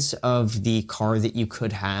size of the car that you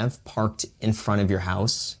could have parked in front of your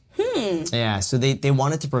house. Yeah, so they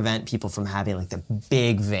wanted to prevent people from having like the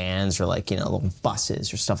big vans or like, little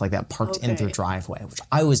buses or stuff like that parked in their Okay. driveway, which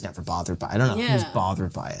I was never bothered by. I don't know who's Yeah.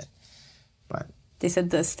 bothered by it. But They said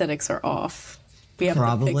the aesthetics are off. We have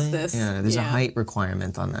probably, to fix this. yeah, there's a height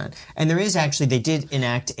requirement on that. And there is actually, they did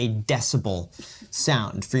enact a decibel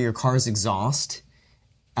sound for your car's exhaust.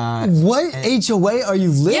 What HOA are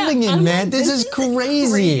you living in, man? This is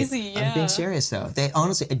crazy. I'm being serious though. They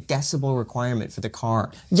honestly a decibel requirement for the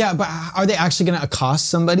car. Yeah, but are they actually going to accost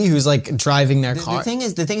somebody who's like driving their car?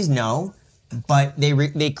 The thing is no, but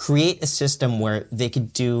they create a system where they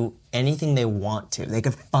could do anything they want to. They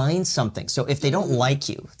could find something. So if they don't like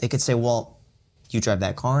you, they could say, well, you drive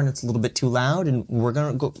that car and it's a little bit too loud, and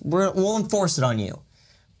we'll enforce it on you.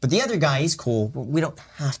 But the other guy, he's cool. We don't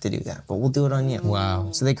have to do that, but we'll do it on you.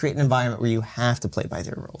 Wow. So they create an environment where you have to play by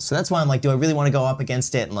their rules. So that's why I'm like, do I really want to go up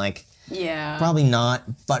against it? And like, Yeah. probably not,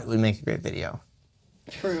 but it would make a great video.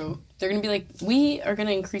 True. They're going to be like, we are going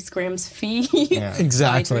to increase Graham's fee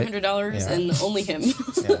Exactly. by $300 and only him.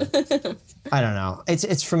 I don't know.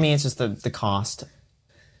 It's for me, it's just the cost.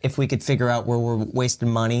 If we could figure out where we're wasting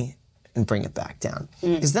money and bring it back down.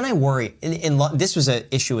 Because then I worry, this was an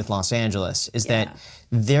issue with Los Angeles, is that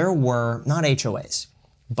there were, not HOAs,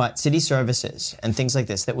 but city services and things like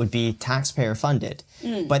this that would be taxpayer funded.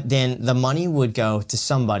 But then the money would go to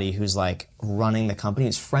somebody who's like running the company,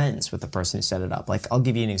 who's friends with the person who set it up. Like, I'll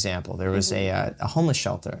give you an example. There was a homeless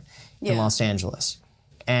shelter in Los Angeles.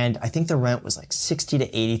 And I think the rent was like $60,000 to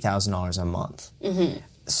 $80,000 a month.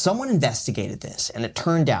 Someone investigated this, and it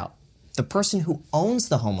turned out the person who owns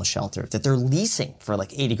the homeless shelter that they're leasing for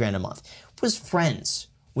like 80 grand a month was friends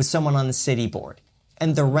with someone on the city board.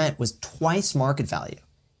 And the rent was twice market value.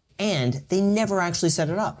 And they never actually set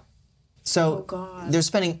it up. So they're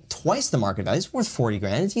spending twice the market value. It's worth 40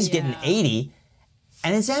 grand. He's getting 80,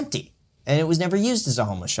 and it's empty. And it was never used as a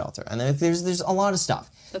homeless shelter. And there's a lot of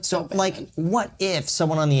stuff. So like, what if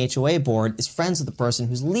someone on the HOA board is friends with the person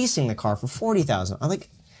who's leasing the car for $40,000? I'm like,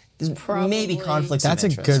 there's maybe conflicts of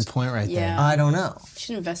interest. That's a good point right there. I don't know. You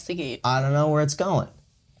should investigate. I don't know where it's going.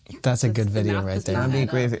 That's a good video right there. That'd be a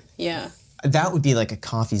great video. Yeah. That would be like a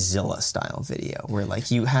CoffeeZilla style video where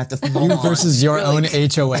like you have to You versus your own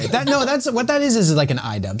HOA. That's what that is like an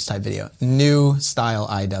iDubbbz type video. New style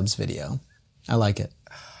iDubbbz video. I like it.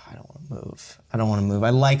 I don't want to move.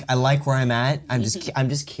 I like where I'm at. I'm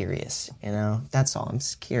just curious, you know? That's all. I'm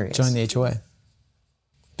just curious. Join the HOA.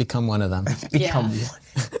 Become one of them. Become one.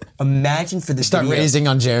 Imagine for the Start video, raising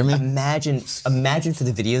on Jeremy. Imagine for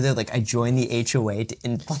the video though, like I joined the HOA to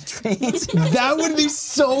infiltrate. That would be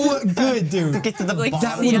so good, dude. To get to the bottom,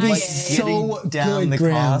 that would be like, so down good, the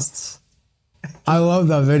Graham. costs. I love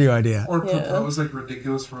that video idea. Or propose like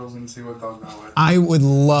ridiculous rules and see what they'll go with. I would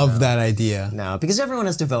love that idea. No, because everyone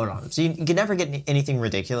has to vote on them. So you can never get anything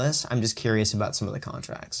ridiculous. I'm just curious about some of the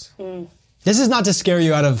contracts. This is not to scare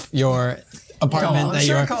you out of your apartment No, that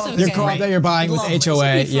sure your co-op that you're buying with Lovely.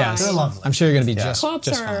 HOA. Should be Yes, fine. I'm sure you're gonna be just Co-ops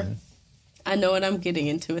are, fine. I know what I'm getting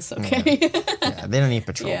into. It's okay. Yeah, they don't need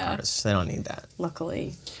patrol Yeah. cars. They don't need that.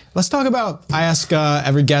 Luckily. Let's talk about. I ask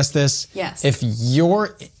every guest this. Yes. If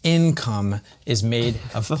your income is made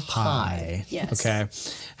of pie, Yes. okay,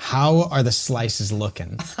 how are the slices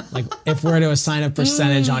looking? Like, if we're to assign a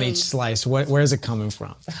percentage on each slice, where is it coming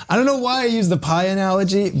from? I don't know why I use the pie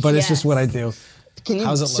analogy, but it's just what I do. Can you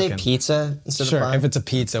How's it say looking? pizza instead Sure. of pie? If it's a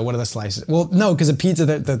pizza, what are the slices? Well, no, because a pizza,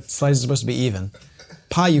 the slice is supposed to be even.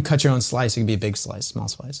 Pie, you cut your own slice. It can be a big slice, small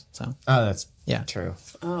slice. So Oh, that's yeah, true.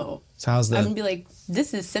 Oh. So how's I'm the gonna be like,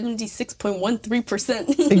 this is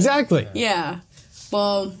 76.13%. exactly? Yeah.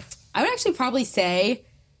 Well, I would actually probably say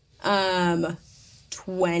 25%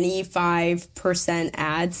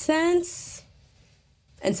 AdSense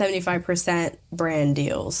and 75% brand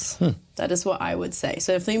deals. That is what I would say.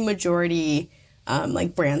 So definitely majority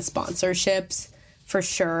like brand sponsorships for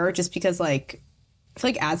sure, just because like I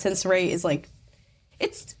feel like AdSense rate is like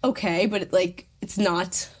it's okay, but it's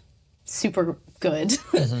not super good.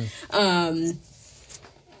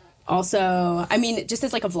 Also, I mean, just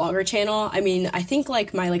as like a vlogger channel, I mean, I think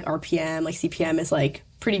like my like RPM, like CPM is like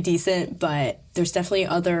pretty decent, but there's definitely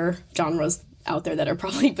other genres out there that are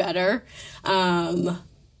probably better.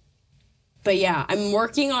 But yeah, I'm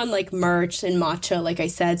working on like merch and matcha, like I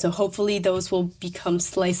said, so hopefully those will become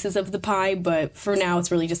slices of the pie, but for now it's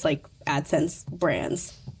really just like AdSense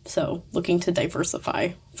brands. So looking to diversify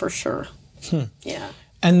for sure. Yeah.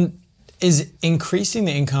 And is increasing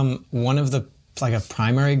the income one of the like a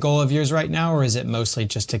primary goal of yours right now, or is it mostly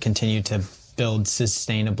just to continue to build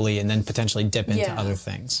sustainably and then potentially dip into Yeah. other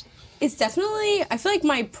things? It's definitely, I feel like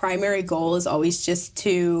my primary goal is always just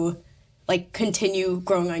to like continue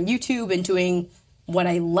growing on YouTube and doing what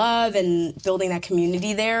I love and building that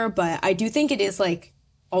community there. But I do think it is like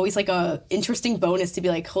always like a interesting bonus to be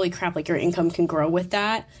like, holy crap, like your income can grow with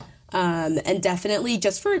that. And definitely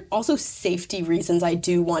just for also safety reasons, I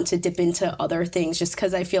do want to dip into other things just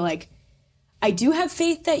because I feel like I do have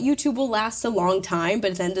faith that YouTube will last a long time,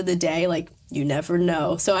 but at the end of the day, like, you never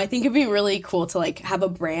know. So I think it'd be really cool to like have a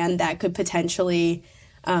brand that could potentially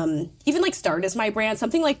even like start as my brand.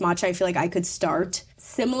 Something like matcha, I feel like I could start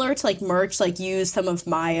similar to like merch, like use some of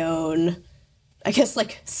my own, I guess,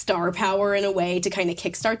 like star power in a way to kind of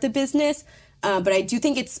kickstart the business. But I do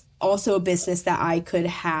think it's also a business that I could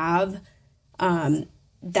have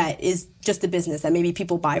that is just a business that maybe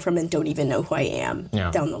people buy from and don't even know who I am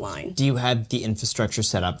down the line. Do you have the infrastructure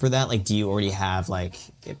set up for that? Like, do you already have like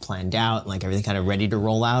it planned out, like everything kind of ready to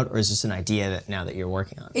roll out, or is this an idea that now that you're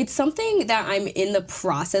working on? It's something that I'm in the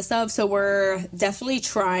process of. So we're definitely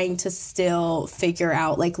trying to still figure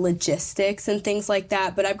out like logistics and things like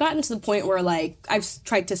that. But I've gotten to the point where like I've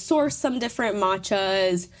tried to source some different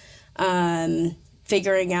matchas,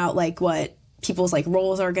 figuring out like what people's like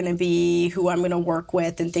roles are going to be, who I'm going to work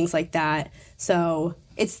with and things like that. So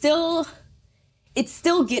it's still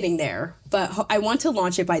getting there, but I want to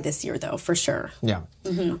launch it by this year though, for sure. Yeah.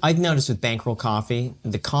 I've noticed with Bankroll Coffee,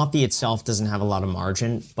 the coffee itself doesn't have a lot of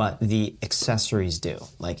margin, but the accessories do.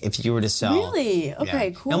 Like if you were to sell... Really?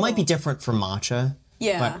 Okay, cool. Now, it might be different for matcha.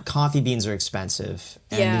 Yeah. But coffee beans are expensive.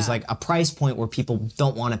 And there's like a price point where people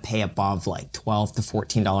don't want to pay above like $12 to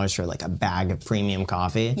 $14 for like a bag of premium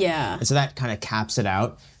coffee. Yeah. And so that kind of caps it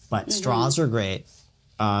out. But straws are great.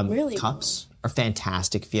 Really? Cups are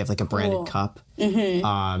fantastic if you have like a branded cup.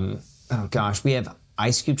 Mm-hmm. Oh gosh, we have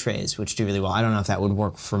ice cube trays, which do really well. I don't know if that would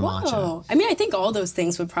work for matcha. I mean, I think all those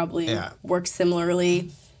things would probably work similarly.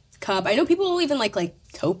 Cup. I know people even like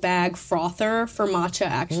tote bag frother for matcha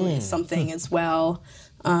actually is something as well.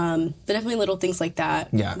 But definitely little things like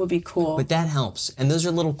that would be cool. But that helps. And those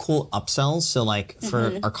are little cool upsells. So like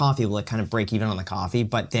for our coffee, we'll like kind of break even on the coffee.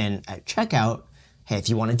 But then at checkout, hey, if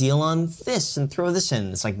you want a deal on this and throw this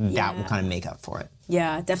in, it's like that will kind of make up for it.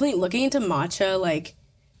 Yeah, definitely looking into matcha, like,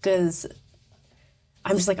 because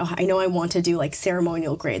I'm just like, oh, I know I want to do like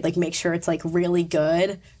ceremonial grade, like make sure it's like really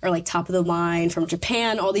good or like top of the line from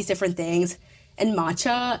Japan, all these different things. And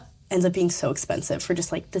matcha ends up being so expensive for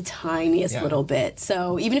just like the tiniest little bit.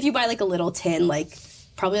 So even if you buy like a little tin, like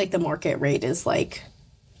probably like the market rate is like,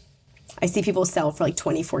 I see people sell for like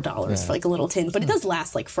 $24 for like a little tin, but it does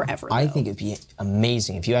last like forever. I think it'd be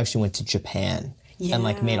amazing if you actually went to Japan and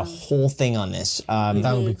like made a whole thing on this.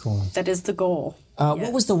 That would be cool. That is the goal.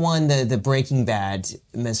 What was the one, the Breaking Bad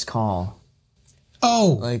miscall?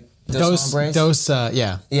 Oh, like those,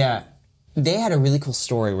 yeah. Yeah. They had a really cool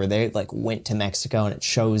story where they like went to Mexico and it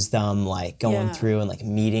shows them like going through and like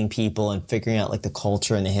meeting people and figuring out like the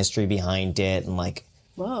culture and the history behind it and like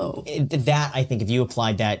that I think if you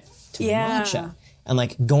applied that to matcha and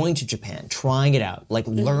like going to Japan, trying it out, like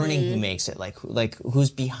learning who makes it, like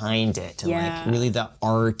who's behind it, and like really the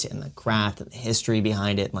art and the craft and the history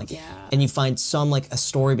behind it, and like and you find some like a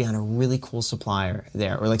story behind a really cool supplier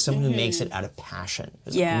there, or like someone who makes it out of passion,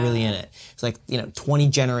 is like, really in it. It's like 20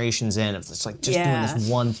 generations in, it's like just doing this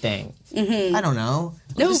one thing. I don't know.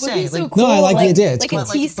 No, just it would saying, be so like, cool. No, I like the idea. It's like cool. a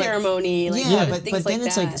tea ceremony. Like, but things then like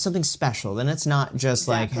it's that. like something special. Then it's not just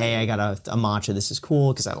like, hey, I got a matcha. This is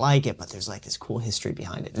cool because I like it. But there's like this cool history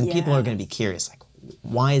behind it, and people are going to be curious. Like,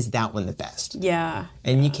 why is that one the best? Yeah.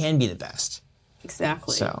 And you can be the best.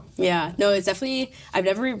 Exactly. So yeah, no, it's definitely. I've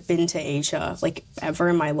never been to Asia like ever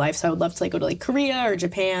in my life, so I would love to like go to like Korea or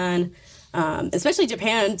Japan. Especially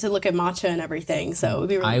Japan to look at matcha and everything. So it would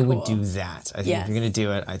be really cool. I would do that. I think if you're going to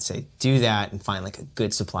do it, I'd say do that and find like a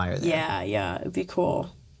good supplier there. Yeah, it'd be cool.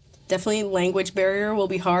 Definitely language barrier will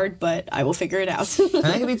be hard, but I will figure it out. And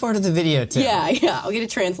that could be part of the video too. Yeah, I'll get a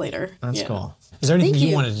translator. That's cool. Is there anything Thank you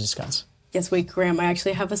you. wanted to discuss? Yes, wait, Graham, I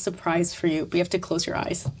actually have a surprise for you, but you have to close your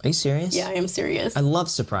eyes. Are you serious? Yeah, I am serious. I love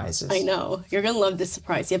surprises. I know. You're going to love this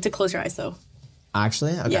surprise. You have to close your eyes, though.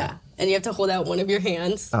 Actually? Okay. Yeah, and you have to hold out one of your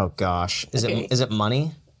hands. Oh gosh. Is Okay. it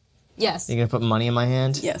money? Yes. You're going to put money in my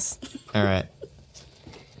hand? Yes. All right.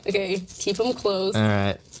 Okay, keep them closed. All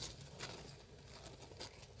right.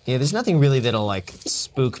 Yeah, there's nothing really that'll like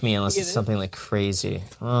spook me unless it's something like crazy.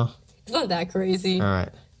 Oh. It's not that crazy. All right.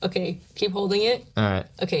 Okay, keep holding it. All right.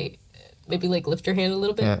 Okay, maybe like lift your hand a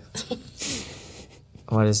little bit. Yeah.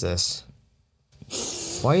 What is this?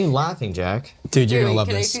 Why are you laughing, Jack? Dude, you're Wait, going to love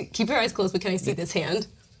can this. keep your eyes closed, but can I see this hand?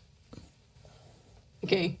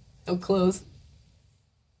 Okay, I'm closed.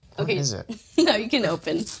 Okay. What is it? No, you can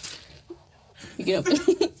open. You can open.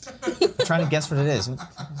 I'm trying to guess what it is.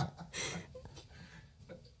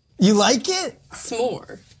 You like it?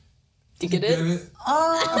 S'more. Do you get it?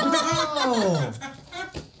 Oh!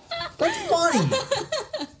 That's funny.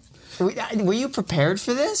 Were you prepared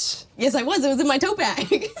for this? Yes, I was. It was in my tote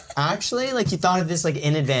bag. Actually, like you thought of this like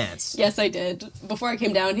in advance. Yes, I did. Before I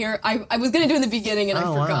came down here, I was gonna do it in the beginning and I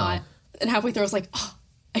forgot. Wow. And halfway through, I was like, oh,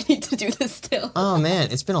 I need to do this still. Oh man,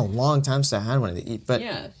 it's been a long time since I had one of these. But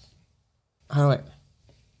Yeah. how do I?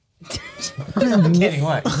 I'm kidding.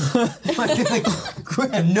 What?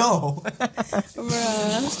 Graham, no.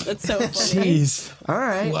 Bruh, that's so funny. Jeez. All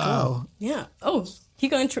right. Wow. Yeah. Oh, he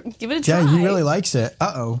gonna give it a try. Yeah, he really likes it.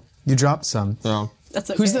 Uh-oh. You dropped some. No. That's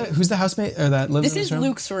okay. Who's the housemate or that lives This in this is room?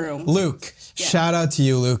 Luke's room. Luke, shout out to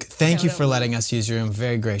you, Luke. Thank you Shout for out, letting us use your room.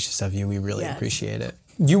 Very gracious of you. We really Yes. appreciate it.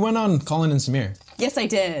 You went on Colin and Samir. Yes, I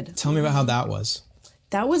did. Tell me about how that was.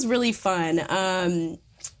 That was really fun.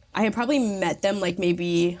 I had probably met them like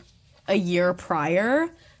maybe a year prior.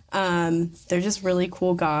 They're just really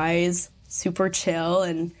cool guys, super chill,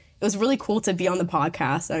 and it was really cool to be on the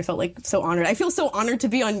podcast. I felt like so honored. I feel so honored to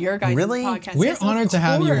be on your guys' Really? podcast. We're Yes, of honored to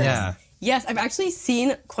have you. course. Yeah. Yes, I've actually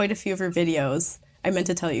seen quite a few of your videos. I meant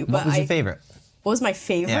to tell you, but What was your favorite? What was my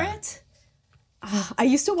favorite? I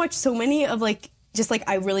used to watch so many of like, just like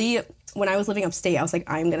when I was living upstate, I was like,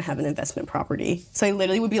 I'm gonna have an investment property. So I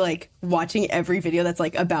literally would be like watching every video that's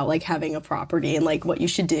like about like having a property and like what you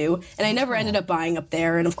should do. And I never ended up buying up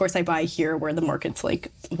there. And of course I buy here where the market's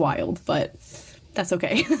like wild, but that's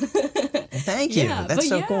okay. Thank you. Yeah, That's but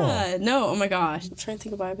so yeah, cool. no, oh my gosh. I'm trying to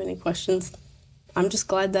think if I have any questions. I'm just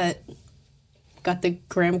glad that got the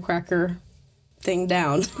graham cracker thing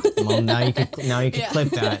down. Well, now you could clip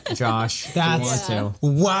that, Josh. if you That's want to.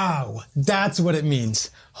 wow. That's what it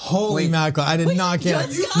means. Holy mackerel! I did not get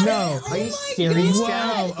it. No. Are you serious, Jack?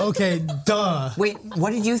 Wow. Okay. Duh. Wait,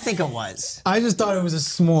 what did you think it was? I just thought it was a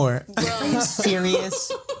s'more. Are you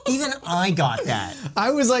serious? Even I got that.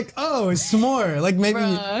 I was like, oh, a s'more. Like maybe,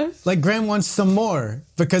 Bruh. like Graham wants some more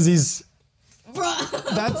because he's.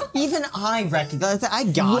 That's even I recognized that. I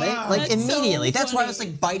got Wow. it like That's so immediately. That's why I funny. was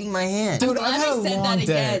like biting my hand. Dude, Glad I've had I a said long that day.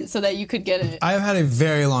 again so that you could get it. I've had a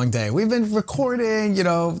very long day. We've been recording, you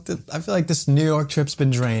know. I feel like this New York trip's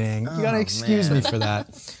been draining. You gotta excuse me for that.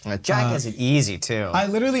 Jack has it easy too. I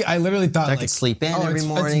literally thought I like could sleep in every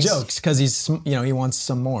morning. It's jokes because he's, you know, he wants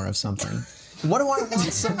some more of something. What do I want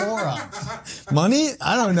some more of? Money?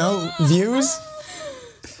 I don't know. Views?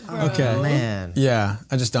 Okay. Man. Yeah,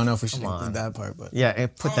 I just don't know if we should include that part, but Yeah,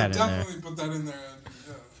 put that in there. Definitely put that in there.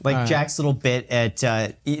 Yeah. Like Jack's little bit at.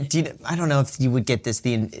 I don't know if you would get this. Do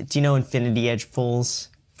you know Infinity Edge pulls?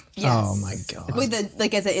 Yes. oh my god. Wait,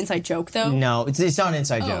 like as an inside joke though? No, it's not an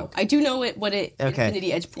inside Oh, joke. I do know what Okay.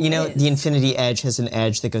 Infinity Edge pool You know, is. the Infinity Edge has an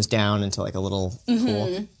edge that goes down into like a little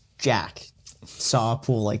pool. Jack saw a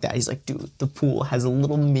pool like that. He's like, dude, the pool has a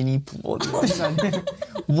little mini pool.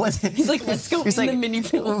 What? He's like, let's go in the mini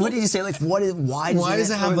pool. What did you say? Like, why does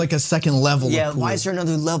it have like a second level? Yeah, of pool? why is there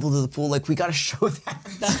another level to the pool? Like, we gotta show that.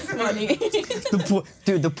 That's funny. The pool,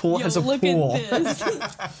 dude, the pool Yo, has a look pool. at this.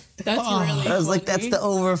 That's really I was like, that's the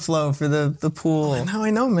overflow for the pool. Now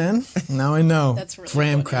I know, man. Now I know. That's really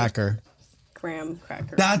Graham funny. cracker. graham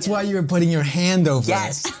cracker. That's why you were putting your hand over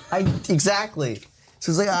Yes, it. exactly.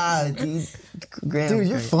 So it's like, Graham. Dude,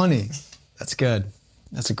 you're funny. That's good.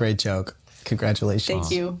 That's a great joke. Congratulations.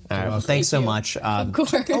 Thank you. All right, well, thanks so you. much. Of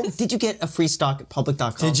course. Oh, did you get a free stock at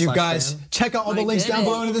public.com? Did you guys check out all the I links down did.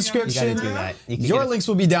 below in the description? You gotta do that. You can Your get it. links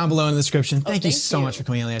will be down below in the description. Thank you thank so you. much for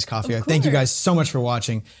coming on the Iced Coffee. Of Thank you course. guys so much for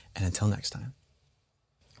watching. And until next time.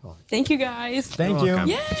 Thank you guys. Thank you. welcome.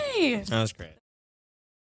 Yay! That was great.